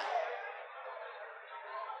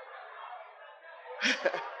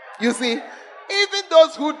 You see, even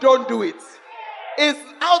those who don't do it, it's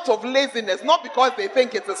out of laziness, not because they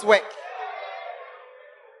think it is work.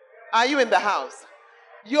 Are you in the house?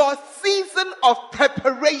 Your season of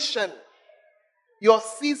preparation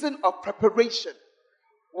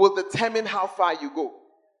will determine how far you go.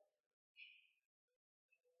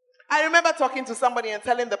 I remember talking to somebody and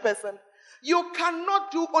telling the person, you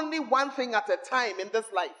cannot do only one thing at a time in this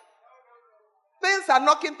life. Things are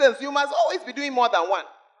knocking things. You must always be doing more than one.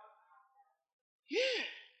 Yeah.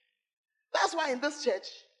 That's why in this church,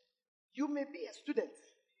 you may be a student,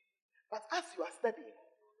 but as you are studying,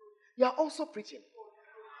 you are also preaching.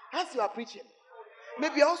 As you are preaching,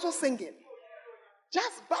 maybe you're also singing.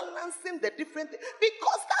 Just balancing the different things.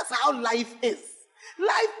 Because that's how life is.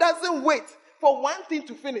 Life doesn't wait for one thing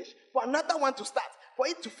to finish, for another one to start, for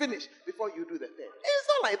it to finish before you do the third. It's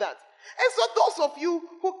not like that. And so those of you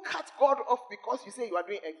who cut God off because you say you are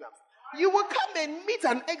doing exams, you will come and meet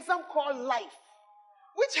an exam called life,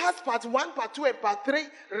 which has part 1, part 2, and part 3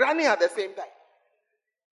 running at the same time.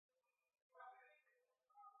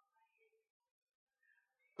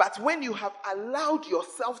 But when you have allowed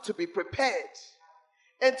yourself to be prepared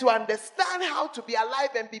and to understand how to be alive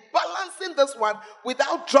and be balancing this one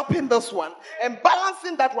without dropping this one, and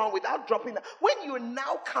balancing that one without dropping that, when you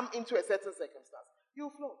now come into a certain circumstance,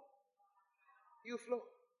 you flow. You flow.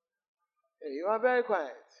 Hey, you are very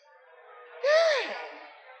quiet. Yeah.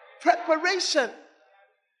 Preparation.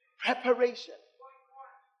 Preparation.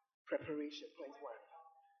 Point 1.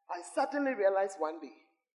 I suddenly realized one day,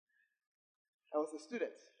 I was a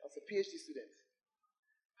student. I was a PhD student.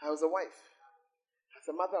 I was a wife. I was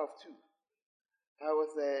a mother of 2. I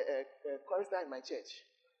was a chorister in my church.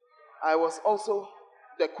 I was also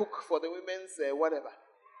the cook for the women's whatever.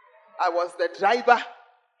 I was the driver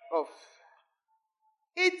of.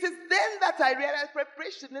 It is then that I realized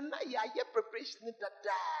preparation.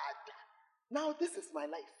 Now this is my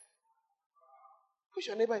life. Push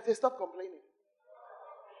your neighbor and say, stop complaining.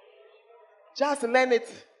 Just learn it.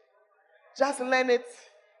 Just learn it.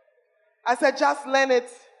 I said, just learn it.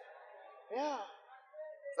 Yeah.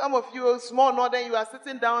 Some of you, small northern, you are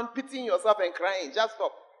sitting down, pitying yourself and crying. Just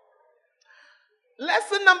stop.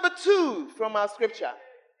 Lesson number 2 from our scripture.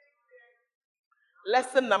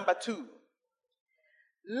 Lesson number 2.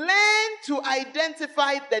 Learn to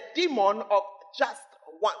identify the demon of just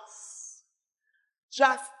once.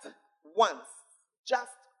 Just once.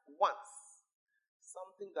 Just once.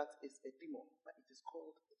 Something that is a demon, but it is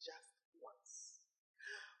called just once.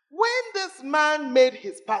 When this man made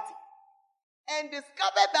his party and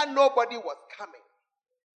discovered that nobody was coming,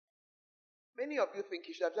 many of you think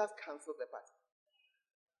he should have just cancelled the party.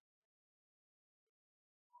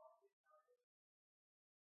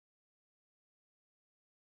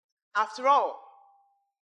 After all,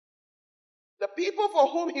 the people for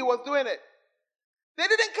whom he was doing it, they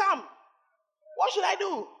didn't come. What should I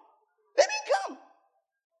do? They didn't come.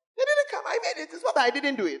 They didn't come. I made it. It's not that I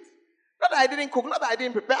didn't do it. Not that I didn't cook. Not that I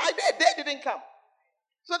didn't prepare. I did. They didn't come.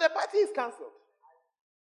 So the party is cancelled.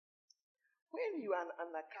 When you are an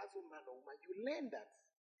Anagkazo man or woman, you learn that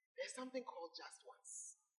there's something called just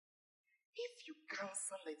once. If you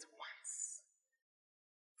cancel it once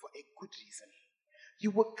for a good reason,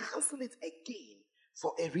 you will cancel it again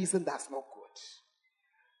for a reason that's not good.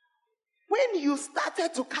 When you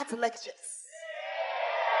started to cut lectures,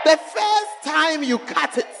 the first time you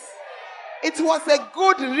cut it, it was a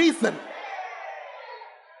good reason.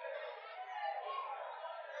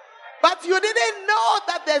 But you didn't know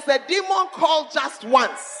that there's a demon called just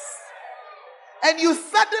once. And you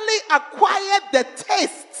suddenly acquired the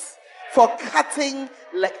taste for cutting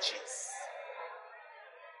lectures.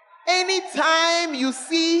 Anytime you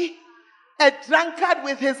see a drunkard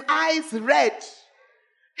with his eyes red,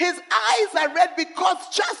 his eyes are red because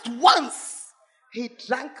just once he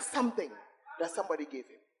drank something that somebody gave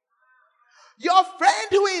him. Your friend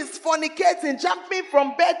who is fornicating, jumping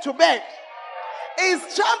from bed to bed, is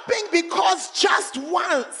jumping because just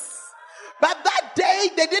once. But that day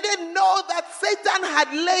they didn't know that Satan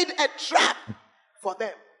had laid a trap for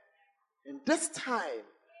them. And this time,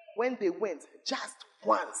 when they went just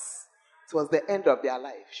once, it was the end of their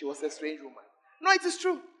life. She was a strange woman. No, it is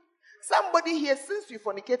true. Somebody here, since you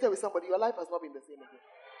fornicated with somebody, your life has not been the same again.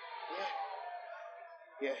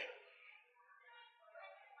 Yeah.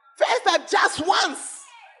 First time, just once.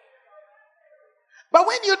 But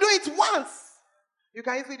when you do it once, you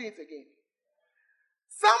can easily do it again.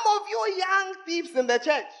 Some of you young thieves in the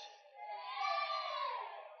church,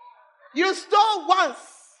 you stole once.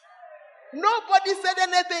 Nobody said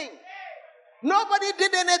anything. Nobody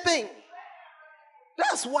did anything.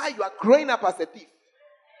 That's why you are growing up as a thief.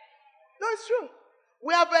 No, it's true.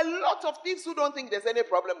 We have a lot of thieves who don't think there's any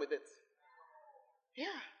problem with it. Yeah.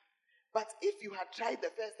 But if you had tried the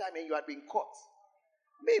first time and you had been caught,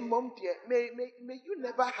 may mom dear, may you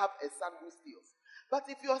never have a son who steals. But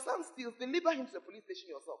if your son steals, deliver him to the police station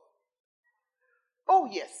yourself. Oh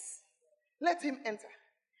yes. Let him enter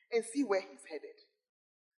and see where he's headed.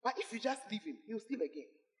 But if you just leave him, he'll steal again.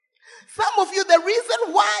 Some of you, the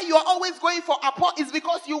reason why you're always going for apport is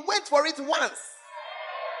because you went for it once.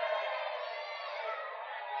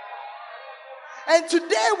 And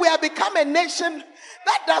today we have become a nation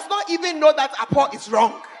that does not even know that apport is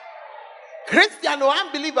wrong. Christian or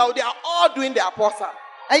unbeliever, they are all doing the apostle.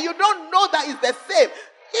 And you don't know that it's the same.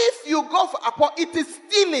 If you go for apport, it is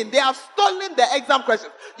stealing. They have stolen the exam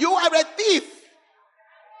questions. You are a thief.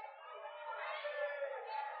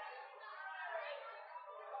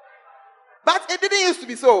 But it didn't used to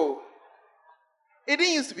be so. It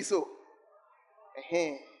didn't used to be so.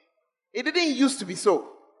 It didn't used to be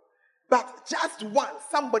so. But just once,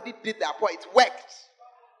 somebody did that, boy, it worked.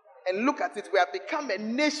 And look at it, we have become a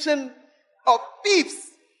nation of thieves.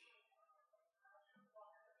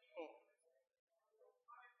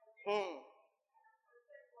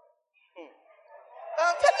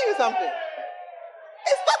 I'm telling you something.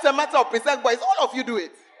 It's not a matter of present boys. All of you do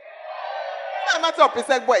it. It's not a matter of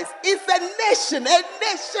present boys. It's a nation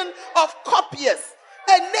of copiers,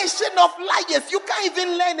 a nation of liars. You can't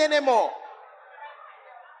even learn anymore.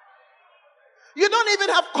 You don't even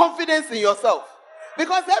have confidence in yourself.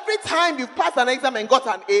 Because every time you pass an exam and got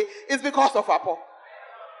an A, it's because of Apo.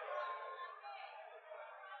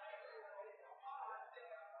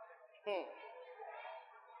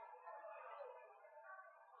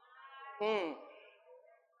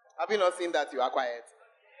 Have you not seen that? You are quiet.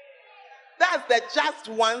 That's the just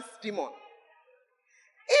once demon.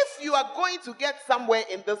 If you are going to get somewhere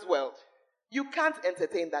in this world, you can't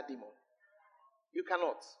entertain that demon. You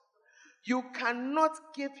cannot. You cannot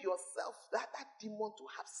give yourself that demon to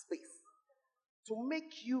have space to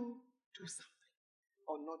make you do something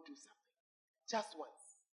or not do something. Just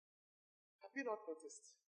once. Have you not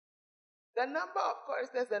noticed? The number of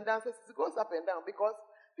choristers and dancers goes up and down because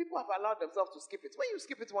people have allowed themselves to skip it. When you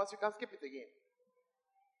skip it once, you can skip it again.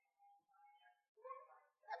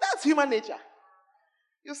 That's human nature.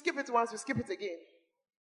 You skip it once, you skip it again.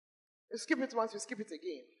 You skip it once, you skip it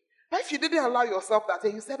again. But if you didn't allow yourself that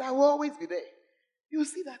and you said, I will always be there, you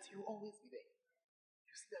see that you will always be there.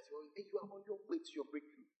 You see that you always, and you are on your way to your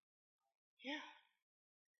breakthrough. Yeah.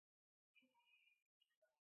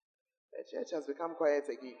 The church has become quiet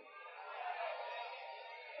again.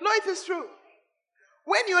 No, it is true.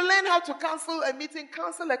 When you learn how to cancel a meeting,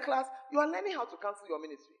 cancel a class, you are learning how to cancel your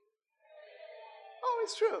ministry. Oh,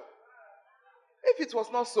 it's true. If it was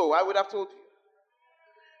not so, I would have told you.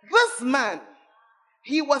 This man,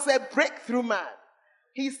 he was a breakthrough man.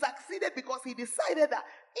 He succeeded because he decided that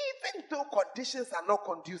even though conditions are not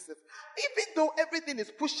conducive, even though everything is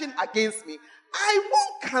pushing against me, I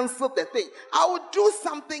won't cancel the thing. I will do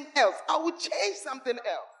something else. I will change something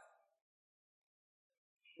else.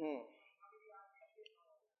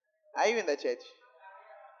 Are you in the church?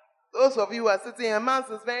 Those of you who are sitting here, maths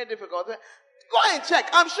is very difficult. Go and check.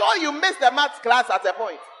 I'm sure you missed the maths class at a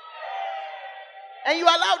point. And you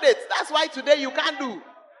allowed it. That's why today you can't do.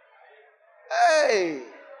 Hey.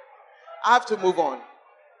 I have to move on.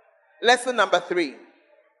 Lesson number 3.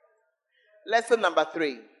 Lesson number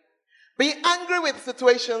 3. Be angry with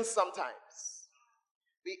situations sometimes.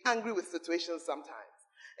 Be angry with situations sometimes.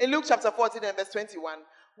 In Luke chapter 14 and verse 21,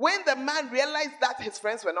 when the man realized that his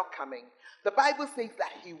friends were not coming, the Bible says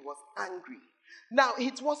that he was angry. Now,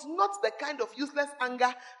 it was not the kind of useless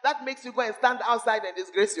anger that makes you go and stand outside and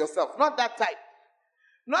disgrace yourself. Not that type.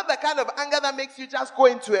 Not the kind of anger that makes you just go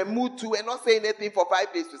into a mood too and not say anything for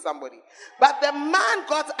 5 days to somebody. But the man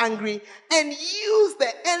got angry and used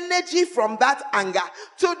the energy from that anger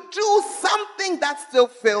to do something that still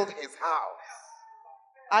filled his house.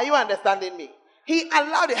 Are you understanding me? He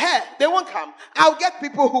allowed it. Hey, they won't come. I'll get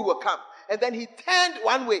people who will come. And then he turned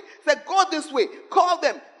one way. Said, go this way. Call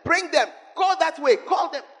them. Bring them. Go that way. Call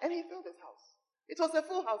them. And he filled his house. It was a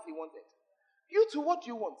full house he wanted. You too, what do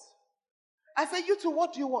you want? I said, you too,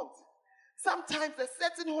 what do you want? Sometimes a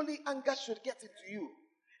certain holy anger should get into you.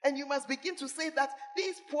 And you must begin to say that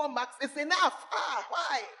these poor marks is enough.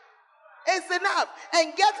 Why? It's enough.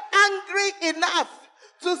 And get angry enough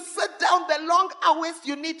to sit down the long hours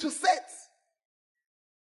you need to sit.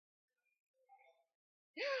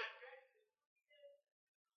 Yeah.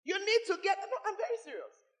 You need to get, no, I'm very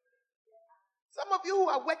serious. Some of you who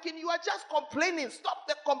are working, you are just complaining. Stop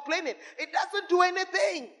the complaining. It doesn't do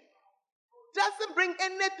anything. Doesn't bring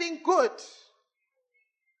anything good.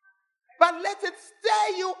 but let it stir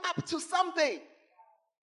you up to something.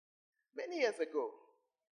 Many years ago,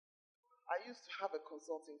 I used to have a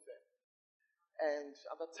consulting firm. And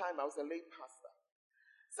at the time, I was a lay pastor.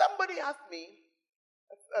 Somebody asked me,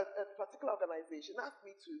 a particular organization asked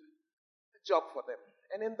me to job for them.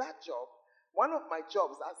 And in that job, one of my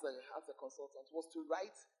jobs as a consultant was to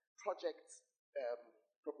write project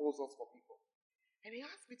proposals for people. And he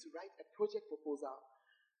asked me to write a project proposal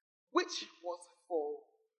which was for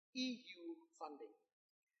EU funding,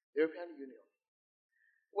 the European Union.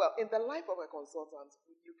 Well, in the life of a consultant,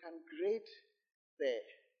 you can grade the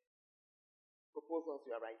proposals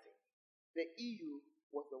you are writing. The EU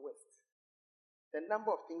was the West. The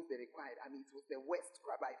number of things they required, it was the West,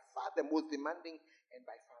 by far the most demanding and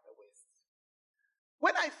by far the West.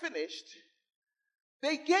 When I finished,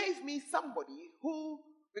 they gave me somebody who,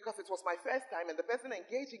 because it was my first time and the person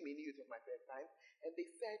engaging me knew it was my first time, and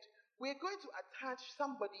they said, we're going to attach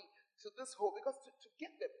somebody to this whole, because to get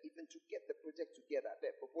the project together, the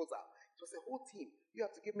proposal, it was a whole team. You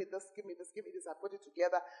have to give me this, give me this, give me this. I put it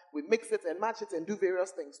together. We mix it and match it and do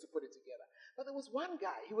various things to put it together. But there was one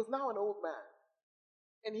guy, he was now an old man,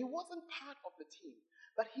 and he wasn't part of the team,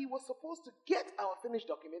 but he was supposed to get our finished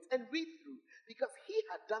documents and read through, because he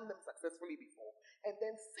had done them successfully before, and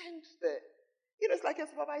then send it's like a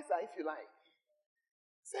supervisor, if you like.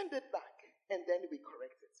 Send it back, and then we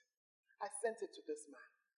correct it. I sent it to this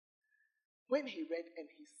man. When he read and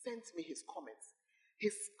he sent me his comments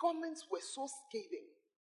were so scathing.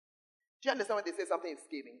 Do you understand when they say something is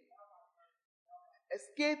scathing? A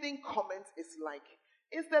scathing comment is like,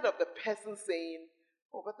 instead of the person saying,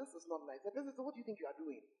 oh, but this is not nice, the person says, what do you think you are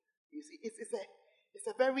doing? You see, it's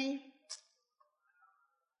a very,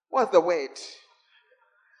 what's the word?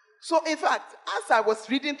 So in fact, as I was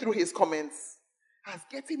reading through his comments, I was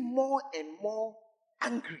getting more and more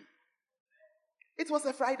angry. It was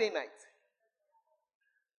a Friday night.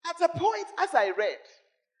 At a point, as I read,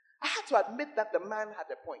 I had to admit that the man had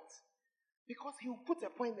a point. Because he would put a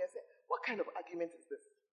point there and say, what kind of argument is this?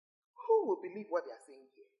 Who will believe what they are saying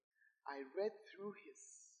here? I read through his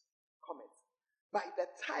comments. By the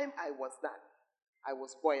time I was done, I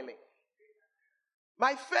was boiling.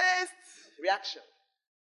 My first reaction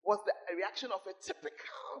was the reaction of a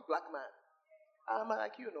typical black man. I'm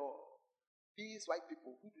like, these white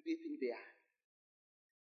people, who do they think they are?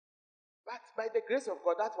 But by the grace of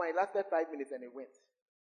God, that's why it lasted 5 minutes and it went.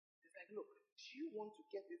 It's like, look, do you want to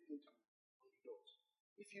get this into or you don't?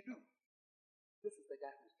 If you do, this is the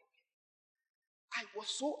guy who's talking. I was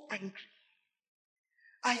so angry.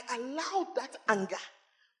 I allowed that anger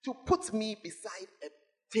to put me beside a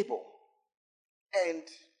table and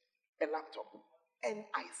a laptop. And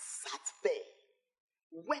I sat there,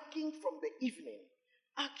 working from the evening,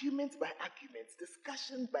 argument by argument,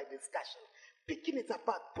 discussion by discussion, picking it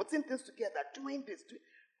apart, putting things together, doing this.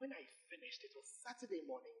 When I finished, it was Saturday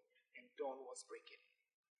morning and dawn was breaking.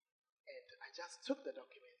 And I just took the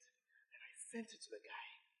document and I sent it to the guy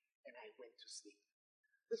and I went to sleep.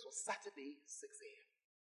 This was Saturday, 6 a.m.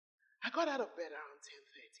 I got out of bed around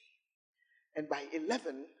 10:30. And by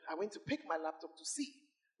 11, I went to pick my laptop to see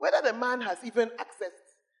whether the man has even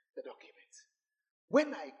accessed the document.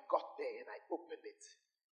 When I got there and I opened it,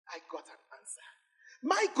 I got an answer.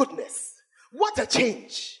 My goodness, what a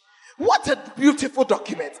change. What a beautiful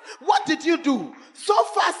document. What did you do? So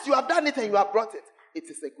fast you have done it and you have brought it. It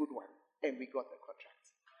is a good one. And we got the contract.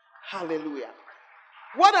 Hallelujah.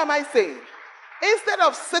 What am I saying? Instead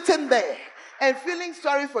of sitting there and feeling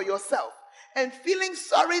sorry for yourself, and feeling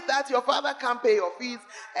sorry that your father can't pay your fees,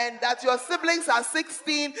 and that your siblings are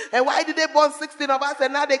 16, and why did they born 16 of us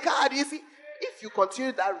and now they can't? You see, if you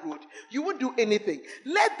continue that road, you won't do anything.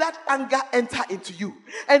 Let that anger enter into you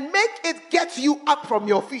and make it get you up from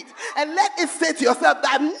your feet, and let it say to yourself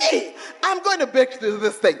that me, I'm going to break through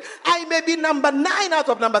this thing. I may be number 9 out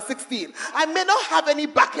of number 16. I may not have any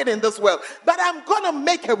backing in this world, but I'm going to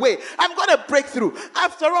make a way. I'm going to break through.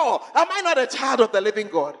 After all, am I not a child of the living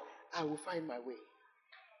God? I will find my way.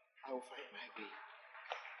 I will find my way.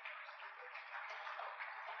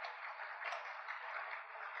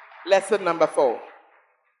 Lesson number 4.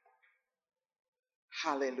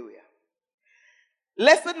 Hallelujah.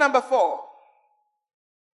 Lesson number 4.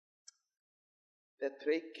 The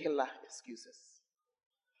 3 killer excuses.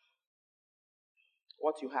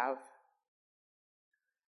 What you have,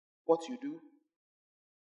 what you do,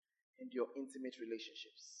 and your intimate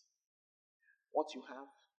relationships. What you have,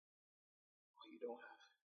 you don't have,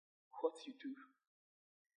 what you do,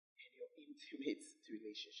 and your intimate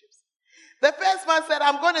relationships. The first man said,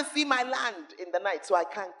 I'm going to see my land in the night, so I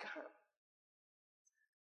can't come.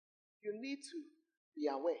 You need to be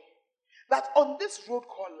aware that on this road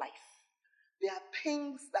called life, There are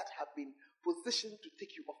things that have been positioned to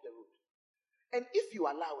take you off the road. And if you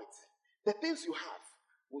allow it, the things you have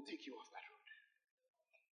will take you off that road.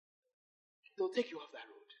 They'll take you off that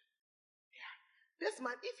road. Yeah. This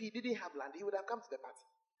man, if he didn't have land, he would have come to the party.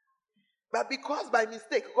 But because by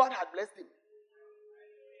mistake, God had blessed him.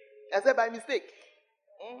 I said by mistake.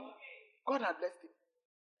 God had blessed him.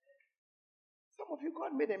 Some of you,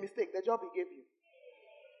 God made a mistake, the job he gave you.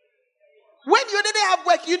 When you didn't have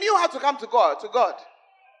work, you knew how to come to God.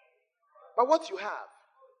 But what you have,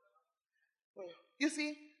 you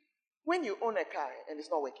see, when you own a car and it's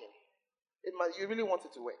not working, you really want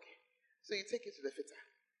it to work. So you take it to the fitter.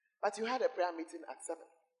 But you had a prayer meeting at 7.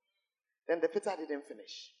 Then the fitter didn't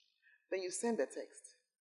finish. Then you send a text.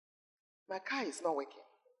 My car is not working.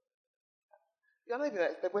 You're not even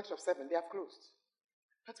at the workshop 7, they have closed.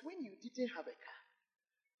 But when you didn't have a car,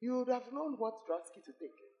 you would have known what Drotsky to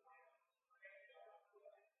take.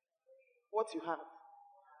 What you have.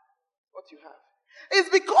 It's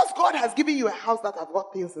because God has given you a house that has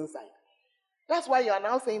got things inside. That's why you are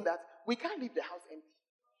now saying that we can't leave the house empty.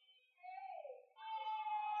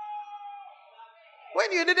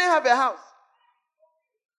 When you didn't have a house,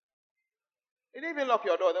 you didn't even lock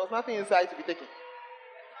your door. There was nothing inside to be taken.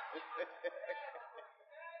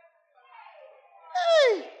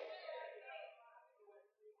 Hey!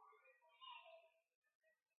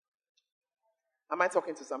 Am I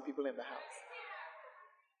talking to some people in the house?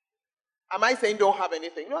 Am I saying don't have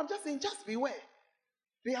anything? No, I'm just saying just beware.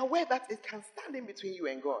 Be aware that it can stand in between you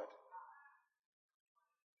and God.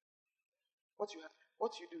 What you have,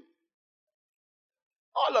 what you do.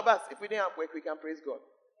 All of us, if we didn't have work, we can praise God.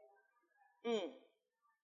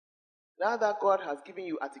 Now that God has given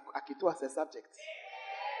you Akito as a subject.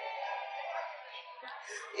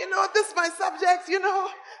 This is my subject,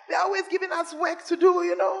 They're always giving us work to do,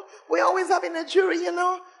 We're always having a jury,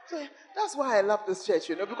 So that's why I love this church,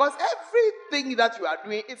 because everything that you are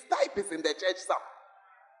doing, its type is in the church some.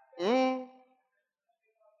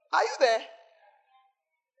 Are you there?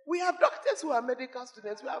 We have doctors who are medical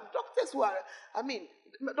students. We have doctors who are,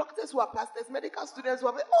 doctors who are pastors, medical students who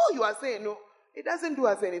are, all you are saying, no, it doesn't do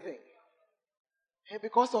us anything. And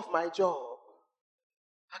because of my job,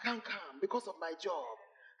 I can't come. Because of my job,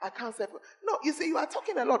 I can't serve. No, you see, you are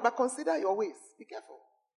talking a lot, but consider your ways. Be careful.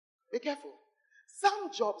 Be careful. Some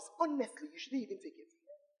jobs, honestly, you shouldn't even take it.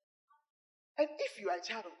 And if you are a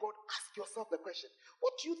child of God, ask yourself the question,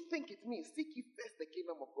 what do you think it means? Seek ye first the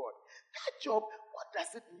kingdom of God. That job, what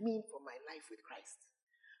does it mean for my life with Christ?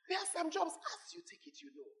 There are some jobs, as you take it,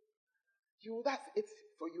 that's it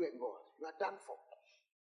for you and God. You are done for.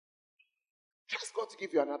 Trust God to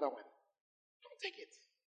give you another one. Don't take it.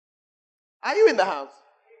 Are you in the house?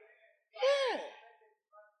 Yeah.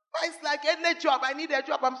 But it's like any job. I need a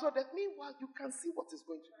job. I'm so that. Meanwhile, you can see what it's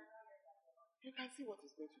going to do. You can see what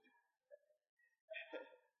it's going to do.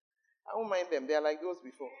 I won't mind them. They are like those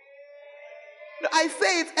before. No, I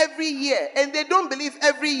say it every year, and they don't believe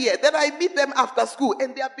every year that I meet them after school,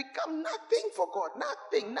 and they have become nothing for God.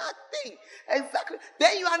 Nothing. Exactly.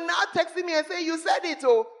 Then you are now texting me and saying, you said it.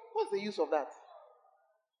 Oh, what's the use of that?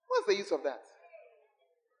 What's the use of that?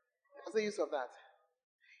 What's the use of that?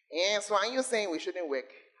 And so are you saying we shouldn't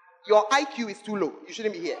work? Your IQ is too low. You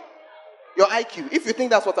shouldn't be here. Your IQ. If you think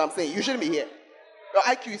that's what I'm saying, you shouldn't be here. Your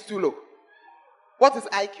IQ is too low. What is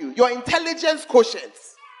IQ? Your intelligence quotient.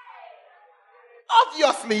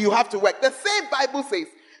 Obviously, you have to work. The same Bible says,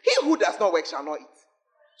 he who does not work shall not eat.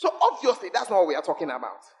 So obviously, that's not what we are talking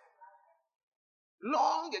about.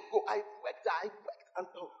 Long ago, I worked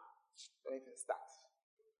until don't even start.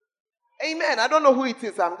 Amen. I don't know who it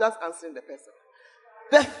is. I'm just answering the person.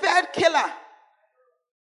 The third killer.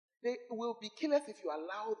 They will be killers if you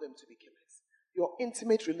allow them to be killers. Your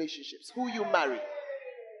intimate relationships. Who you marry.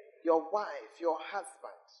 Your wife. Your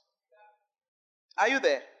husband. Are you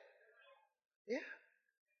there? Yeah.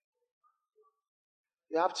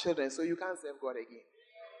 You have children, so you can't serve God again.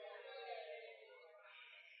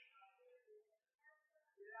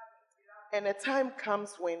 And a time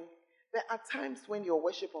comes when, there are times when your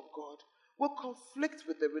worship of God will conflict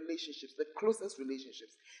with the relationships, the closest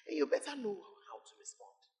relationships. And you better know how to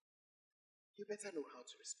respond. You better know how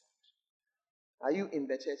to respond. Are you in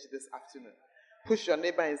the church this afternoon? Push your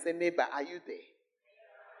neighbor and say, neighbor, are you there?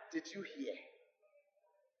 Did you hear?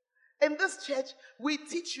 In this church, we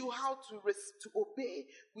teach you how to obey.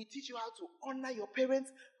 We teach you how to honor your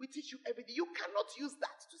parents. We teach you everything. You cannot use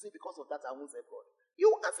that to say, because of that, I won't serve God.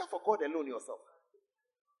 You answer for God alone yourself.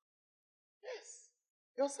 Yes,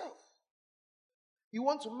 yourself. You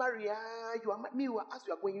want to marry, me as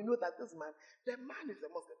you are going, you know that this man, the man is a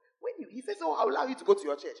Muslim. When he says, oh, I'll allow you to go to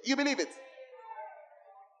your church. You believe it?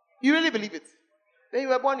 You really believe it? Then you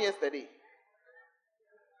were born yesterday.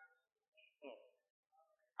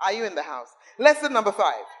 Are you in the house? Lesson number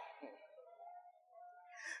 5.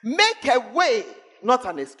 Make a way, not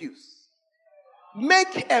an excuse.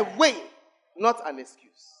 Make a way, not an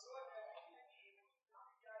excuse.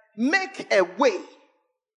 Make a way,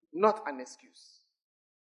 not an excuse.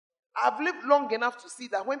 I've lived long enough to see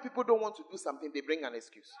that when people don't want to do something, they bring an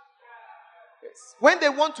excuse. Yes. When they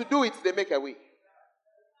want to do it, they make a way.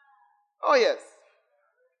 Oh, yes.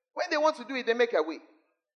 When they want to do it, they make a way.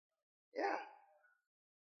 Yeah.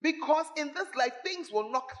 Because in this life, things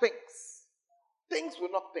will knock things. Things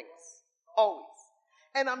will knock things. Always.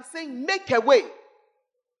 And I'm saying, make a way.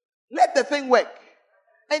 Let the thing work.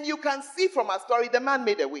 And you can see from our story, the man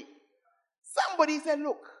made a way. Somebody said,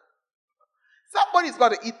 look, somebody's got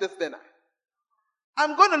to eat this dinner.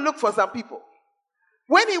 I'm going to look for some people.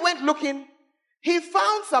 When he went looking, he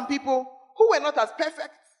found some people who were not as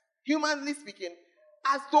perfect, humanly speaking,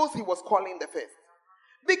 as those he was calling the first.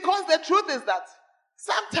 Because the truth is that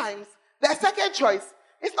sometimes the second choice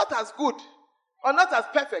is not as good or not as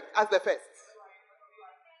perfect as the first.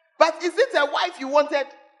 But is it a wife you wanted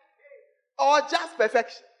or just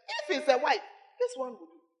perfection? If it's a wife, this one will do.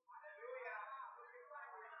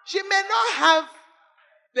 She may not have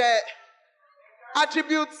the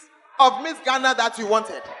attributes of Miss Ghana that you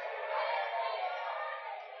wanted.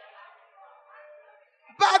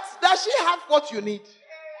 But does she have what you need?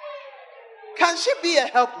 Can she be a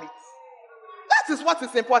helpmeet? That is what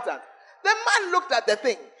is important. The man looked at the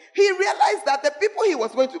thing. He realized that the people he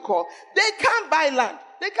was going to call, they can't buy land.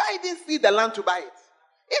 They can't even see the land to buy it.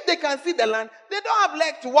 If they can see the land, they don't have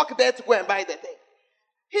leg to walk there to go and buy the thing.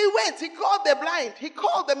 He went, he called the blind, he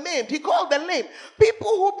called the maimed, he called the lame. People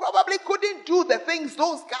who probably couldn't do the things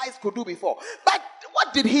those guys could do before. But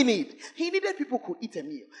what did he need? He needed people who could eat a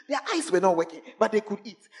meal. Their eyes were not working, but they could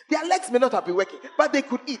eat. Their legs may not have been working, but they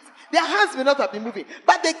could eat. Their hands may not have been moving,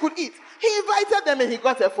 but they could eat. He invited them and he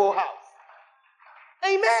got a full house.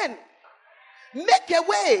 Amen. Make a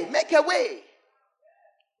way, make a way.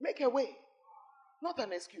 Make a way. Not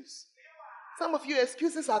an excuse. Some of your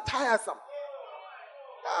excuses are tiresome.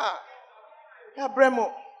 Yeah,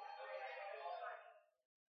 Bremo.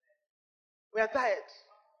 We are tired.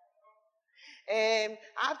 I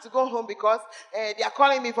have to go home because they are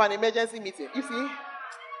calling me for an emergency meeting. You see?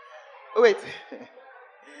 Wait.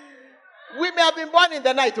 We may have been born in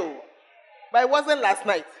the night, but it wasn't last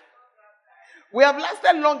night. We have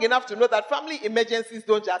lasted long enough to know that family emergencies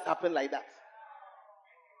don't just happen like that.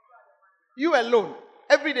 You alone.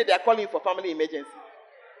 Every day they are calling for family emergency.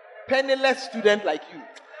 Penniless student like you.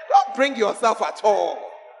 Don't bring yourself at all.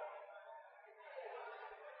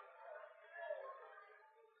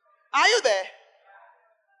 Are you there?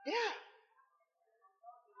 Yeah.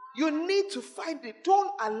 You need to find it.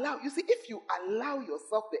 Don't allow. You see, if you allow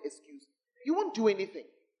yourself the excuse, you won't do anything.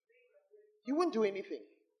 You won't do anything.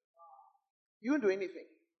 You won't do anything.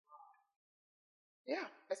 Yeah,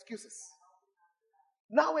 excuses.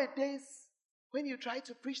 Nowadays, when you try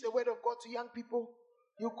to preach the word of God to young people,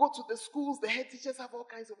 you go to the schools, the head teachers have all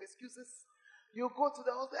kinds of excuses. You go to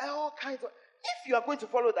the hospital, all kinds of. If you are going to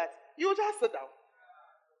follow that, you just sit down.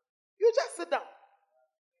 You just sit down.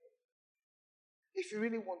 If you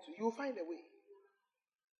really want to, you'll find a way.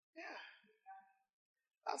 Yeah.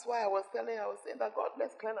 That's why I was saying that God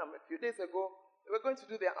bless Clenham. A few days ago, they were going to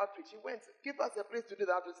do their outreach. He went, give us a place to do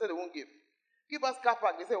the outreach. They said they won't give. Give us car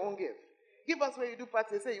park. They said they won't give. Give us where you do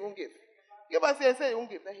party. They say you won't give. Give us here. They say you won't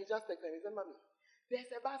give. Then he just texted me. He said, Mommy, there's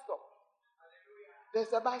a bus stop.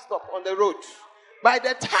 There's a bus stop on the road. By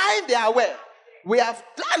the time they are aware, we have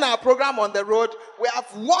done our program on the road. We have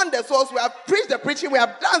won the souls. We have preached the preaching. We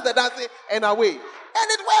have done the dancing and away. And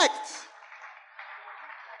it worked.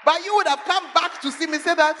 But you would have come back to see me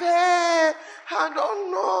say that, hey, I don't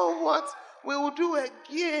know what we will do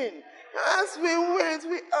again. As we went,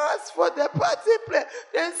 we asked for the party place.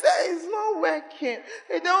 They say it's not working.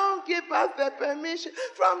 They don't give us the permission.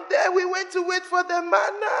 From there, we went to wait for the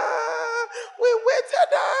manna. We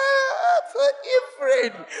waited to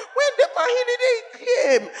Ephraim. When the Mahinidi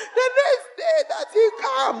came, the next day that he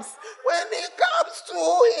comes, when he comes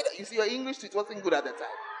to, you see, your English, it wasn't good at the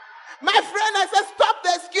time. My friend, I said, stop the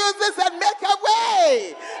excuses and make a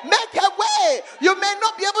way. Make a way. You may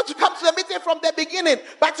not be able to come to the meeting from the beginning,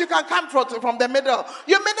 but you can come from the middle.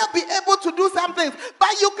 You may not be able to do some things,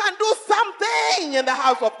 but you can do something in the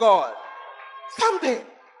house of God. Something.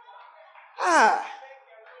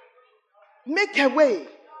 Make a way.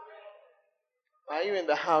 Are you in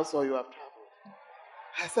the house or you have traveled?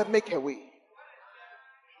 I said, make a way.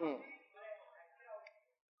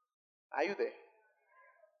 Are you there?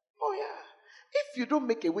 Oh, yeah. If you don't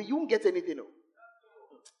make a way, you won't get anything.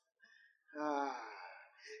 Ah.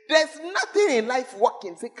 There's nothing in life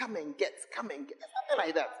working. Say, come and get. There's nothing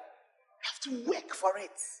like that. You have to work for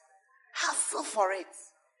it. Hustle for it.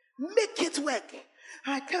 Make it work.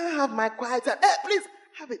 I can't have my quiet time. Hey, please,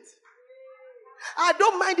 have it. I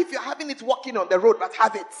don't mind if you're having it walking on the road, but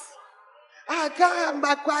have it. I can't have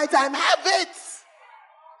my quiet time. Have it.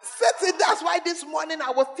 Set it. That's why this morning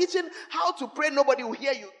I was teaching how to pray. Nobody will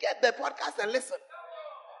hear you. Get the podcast and listen.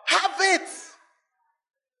 Have it.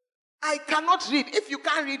 I cannot read. If you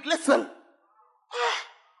can't read, listen.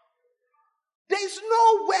 There is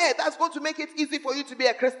nowhere that's going to make it easy for you to be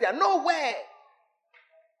a Christian. Nowhere.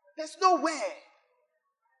 There's nowhere.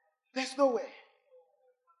 There's nowhere.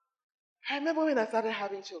 I remember when I started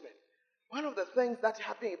having children, one of the things that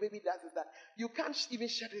having a baby does is that you can't even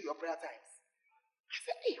schedule your prayer times. I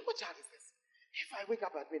said, hey, what child is this? If I wake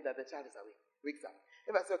up at midnight, the child is awake, wakes up.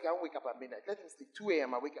 If I say, okay, I won't wake up at midnight, let him sleep. 2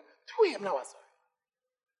 a.m. I wake up. 2 a.m. now, I'm sorry.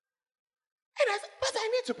 And I said, but I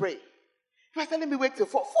need to pray. If I tell him we wake till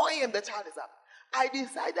 4 a.m., the child is up. I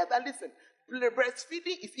decided that, listen,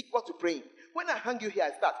 breastfeeding is equal to praying. When I hang you here,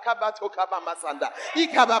 I start.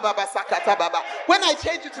 When I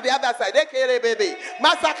change you to the other side, baby.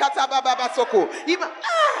 Even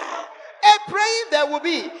a praying there will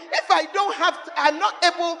be. If I don't have to, I'm not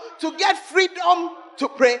able to get freedom to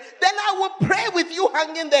pray, then I will pray with you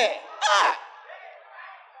hanging there.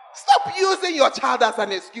 Stop using your child as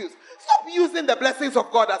an excuse. Stop using the blessings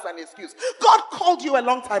of God as an excuse. God called you a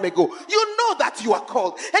long time ago. You know that you are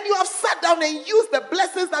called. And you have sat down and used the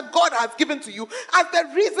blessings that God has given to you as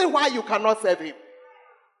the reason why you cannot serve him.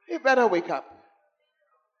 You better wake up.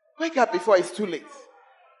 Wake up before it's too late.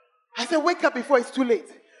 I said, wake up before it's too late.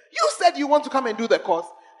 You said you want to come and do the course.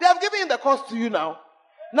 They have given the course to you now.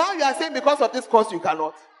 Now you are saying because of this course you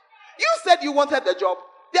cannot. You said you wanted the job.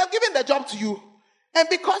 They have given the job to you. And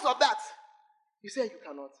because of that, you say you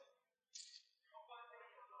cannot.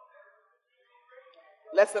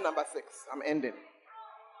 Lesson number 6. I'm ending.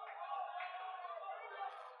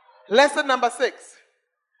 Lesson number 6.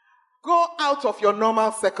 Go out of your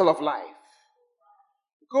normal circle of life.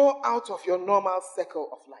 Go out of your normal circle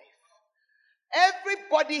of life.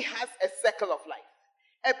 Everybody has a circle of life.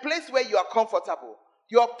 A place where you are comfortable.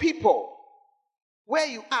 Your people. Where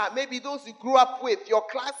you are, maybe those you grew up with, your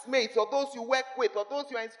classmates, or those you work with, or those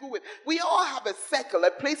you are in school with. We all have a circle,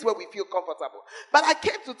 a place where we feel comfortable. But I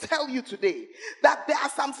came to tell you today that there are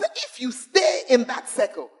some, if you stay in that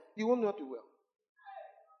circle, you will not do well.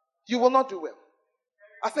 You will not do well.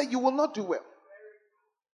 I said you will not do well.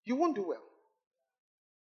 You won't do well.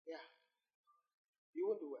 Yeah. You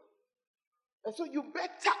won't do well. And so you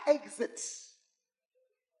better exit.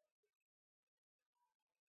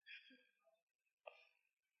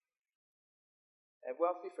 A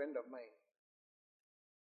wealthy friend of mine,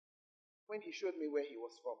 when he showed me where he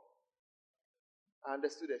was from, I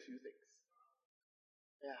understood a few things.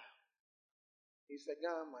 Yeah. He's a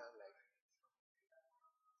young man like that.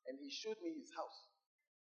 And he showed me his house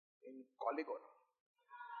in Polygon.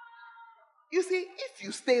 You see, if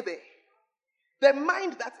you stay there, the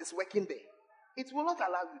mind that is working there, it will not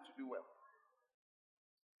allow you to do well.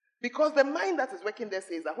 Because the mind that is working there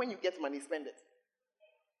says that when you get money, spend it.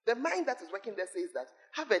 The mind that is working there says that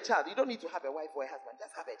have a child. You don't need to have a wife or a husband.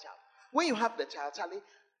 Just have a child. When you have the child, Charlie,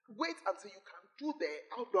 wait until you can do the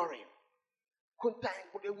outdooring.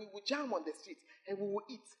 We will jam on the street and we will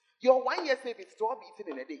eat. Your 1 year savings to all be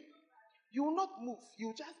eaten in a day. You will not move. You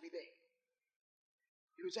will just be there.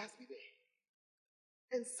 You will just be there.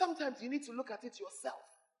 And sometimes you need to look at it yourself.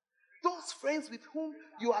 Those friends with whom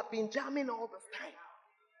you have been jamming all this time,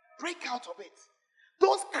 break out of it.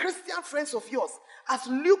 Those Christian friends of yours, as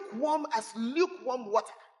lukewarm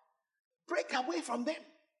water, break away from them.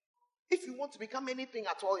 If you want to become anything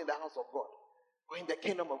at all in the house of God or in the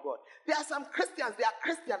kingdom of God, there are some Christians. They are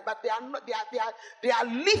Christian, but they are not. They are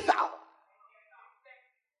lethal.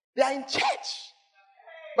 They are in church,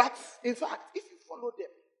 but in fact, if you follow them,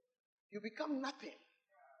 you become nothing.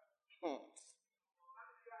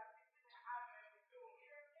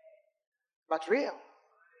 But real.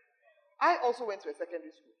 I also went to a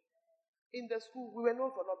secondary school. In the school, we were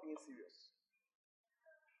known for not being serious.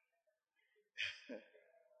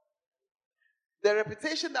 The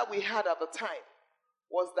reputation that we had at the time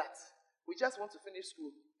was that we just want to finish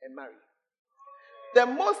school and marry. The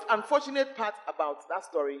most unfortunate part about that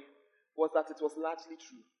story was that it was largely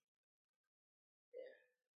true. Yeah.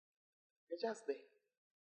 You're just there.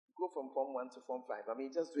 Go from Form 1 to Form 5. I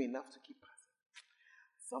mean, just do enough to keep passing.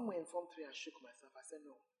 Somewhere in Form 3, I shook myself. I said,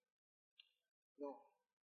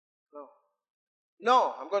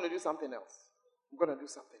 no, I'm going to do something else. I'm going to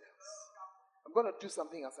I'm going to do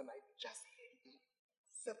something else. And I just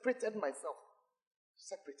separated myself.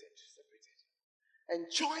 Separated. And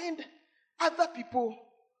joined other people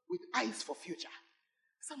with eyes for future.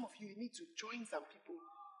 Some of you need to join some people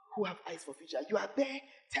who have eyes for future. You are there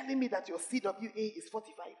telling me that your CWA is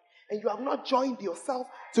 45. And you have not joined yourself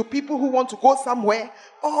to people who want to go somewhere.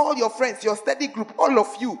 All your friends, your study group, all of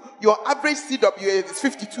you, your average CWA is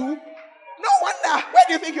 52. No wonder. Where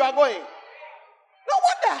do you think you are going? No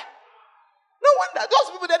wonder.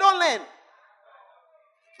 Those people, they don't learn.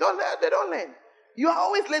 They don't learn. You are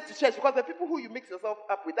always late to church because the people who you mix yourself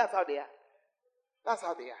up with, that's how they are.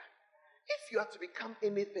 If you are to become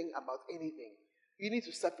anything about anything, you need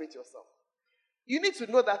to separate yourself. You need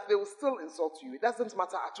to know that they will still insult you. It doesn't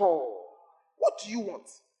matter at all. What do you want?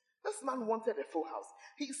 This man wanted a full house.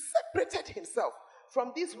 He separated himself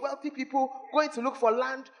from these wealthy people going to look for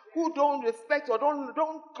land who don't respect or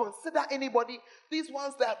don't consider anybody.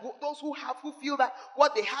 Those who feel that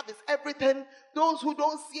what they have is everything. Those who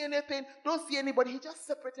don't see anything, don't see anybody. He just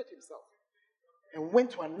separated himself and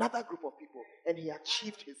went to another group of people, and he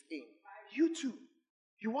achieved his aim. You too,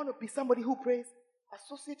 you want to be somebody who prays?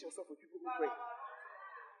 Associate yourself with people who pray.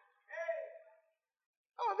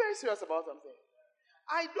 I'm very serious about something.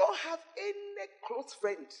 I don't have any close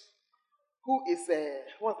friend who is,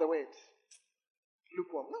 what's the word?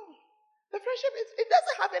 Lukewarm. No. The friendship, it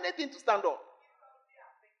doesn't have anything to stand on.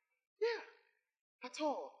 Yeah. At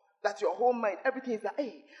all. That your whole mind, everything is like,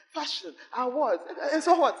 hey, fashion, awards, and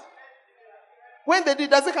so what? When they do,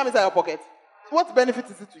 does it come inside your pocket? What benefit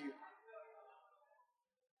is it to you?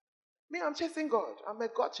 Me, I'm chasing God. I'm a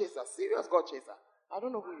God chaser. Serious God chaser. I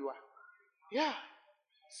don't know who you are. Yeah.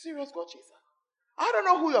 Serious God chaser. I don't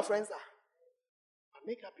know who your friends are. But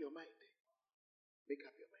make up your mind. Make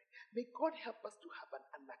up your mind. May God help us to have an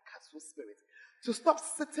Anagkazo spirit. To stop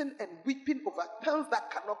sitting and weeping over things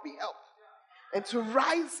that cannot be helped. And to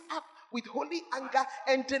rise up with holy anger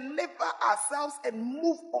and deliver ourselves and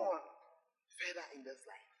move on further in this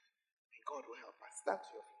life. May God will help us. Stand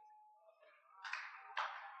to your feet.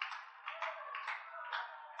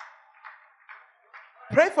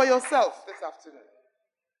 Pray for yourself this afternoon.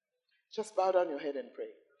 Just bow down your head and pray.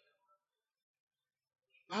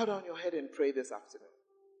 Bow down your head and pray this afternoon.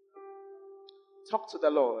 Talk to the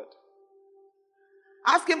Lord.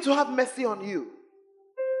 Ask Him to have mercy on you.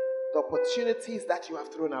 The opportunities that you have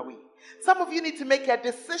thrown away. Some of you need to make a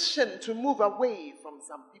decision to move away from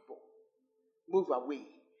some people. Move away.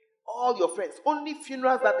 All your friends, only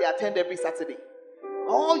funerals that they attend every Saturday.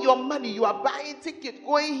 All your money, you are buying tickets,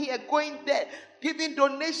 going here, going there, giving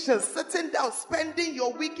donations, sitting down, spending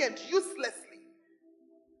your weekend uselessly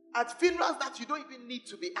at funerals that you don't even need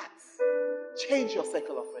to be at. Change your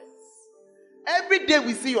circle of friends. Every day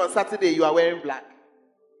we see you on Saturday, you are wearing black.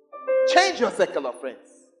 Change your circle of friends.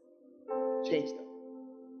 Change them.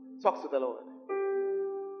 Talk to the Lord.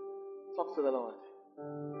 Talk to the Lord.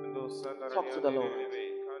 Talk to the Lord.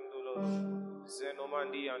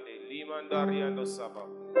 Zenomandi and Limandari and Saba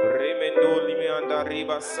Remendo Limianda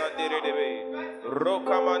Riba Sanderebe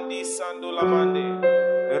Rokamandi Sandulamande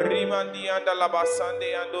Rimandi and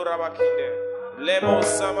Labasande and Rabakinde Lemo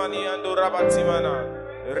Samani and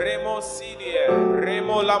Rabatimana Remo Sidie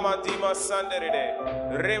Remo Lamadima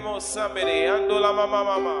Sanderede Remo Sambede and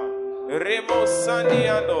Mama Remo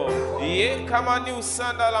Sandiando Ye Kamanu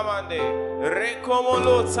Sandalamande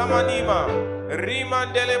Recomolo Tamanima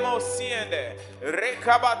Rimandelemo siende,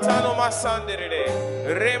 Rekabatano masandere,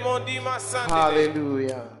 Remondi masandere.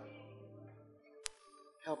 Hallelujah.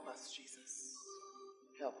 Help us, Jesus.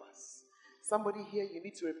 Help us. Somebody here, you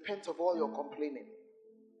need to repent of all your complaining.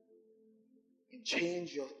 And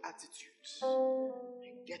change your attitude.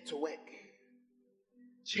 And get to work.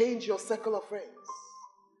 Change your circle of friends.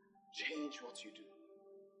 Change what you do.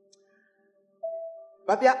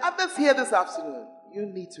 But there are others here this afternoon. You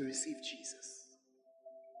need to receive Jesus.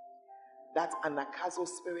 That Anagkazo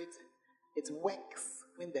spirit, it works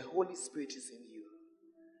when the Holy Spirit is in you.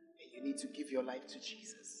 And you need to give your life to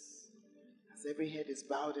Jesus. As every head is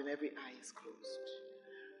bowed and every eye is closed.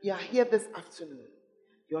 You are here this afternoon.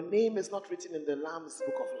 Your name is not written in the Lamb's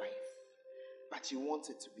book of life. But you want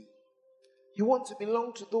it to be. You want to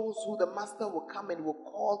belong to those who the Master will come and will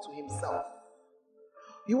call to himself.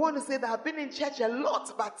 You want to say that I've been in church a lot,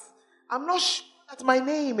 but I'm not sure that my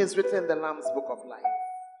name is written in the Lamb's book of life.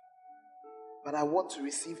 But I want to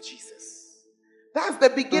receive Jesus. That's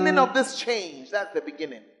the beginning of this change. That's the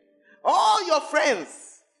beginning. All your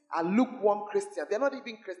friends are lukewarm Christians. They're not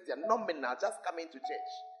even Christian. Nominal. Just coming to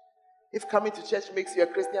church. If coming to church makes you a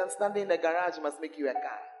Christian, standing in the garage must make you a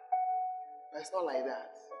guy. But it's not like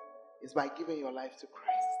that. It's by giving your life to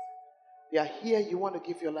Christ. You are here, you want to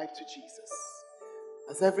give your life to Jesus.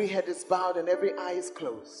 As every head is bowed and every eye is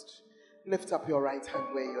closed, lift up your right hand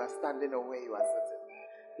where you are standing or where you are sitting.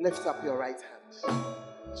 Lift up your right hand.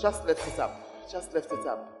 Just lift it up. Just lift it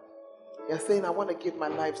up. You're saying, I want to give my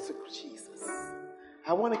life to Jesus.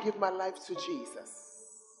 I want to give my life to Jesus.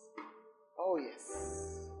 Oh,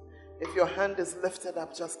 yes. If your hand is lifted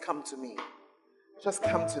up, just come to me. Just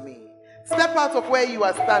come to me. Step out of where you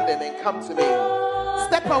are standing and come to me.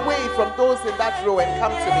 Step away from those in that row and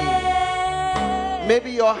come to me.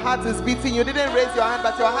 Maybe your heart is beating. You didn't raise your hand,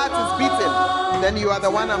 but your heart is beating. Then you are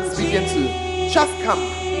the one I'm speaking to. Just come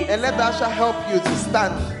and let the usher help you to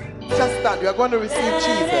stand. Just stand. You are going to receive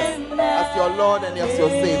Jesus as your Lord and as your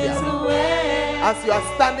Savior. As you are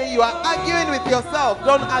standing, you are arguing with yourself.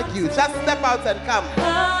 Don't argue. Just step out and come.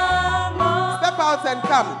 Step out and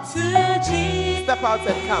come. Step out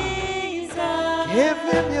and come. Give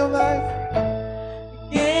him your life.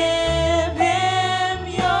 Give him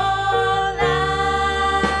your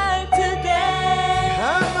life today.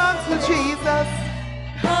 Come on to Jesus.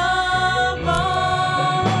 Come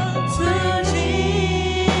on to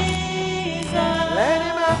Jesus. Let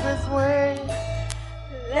him have his way.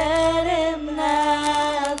 Let him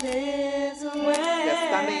have his way. You're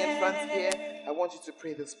standing in front here. I want you to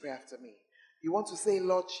pray this prayer after me. You want to say,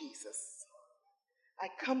 Lord Jesus, I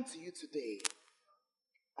come to you today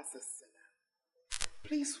as a sinner.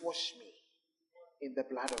 Please wash me in the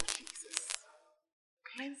blood of Jesus.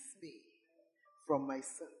 Cleanse me from my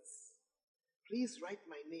sins. Please write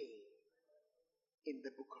my name in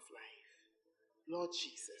the book of life. Lord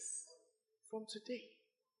Jesus, from today,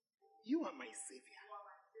 you are my Savior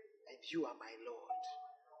and you are my Lord.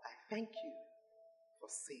 I thank you for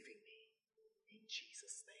saving me. In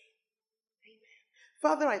Jesus' name. Amen.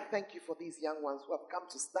 Father, I thank you for these young ones who have come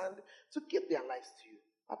to stand to give their lives to you.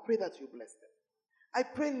 I pray that you bless them. I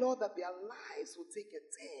pray, Lord, that their lives will take a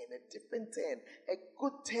turn, a different turn, a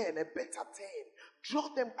good turn, a better turn.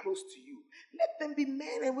 Draw them close to you. Let them be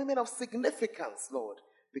men and women of significance, Lord,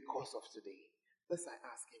 because of today. This I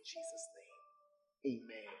ask in Jesus' name.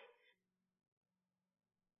 Amen.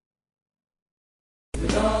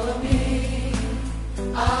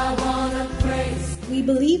 We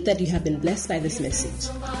believe that you have been blessed by this message.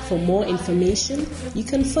 For more information, you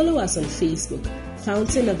can follow us on Facebook,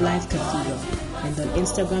 Fountain of Life Cathedral, and on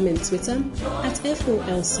Instagram and Twitter at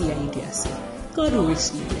FOLCIDRC. God will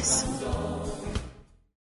richly bless you.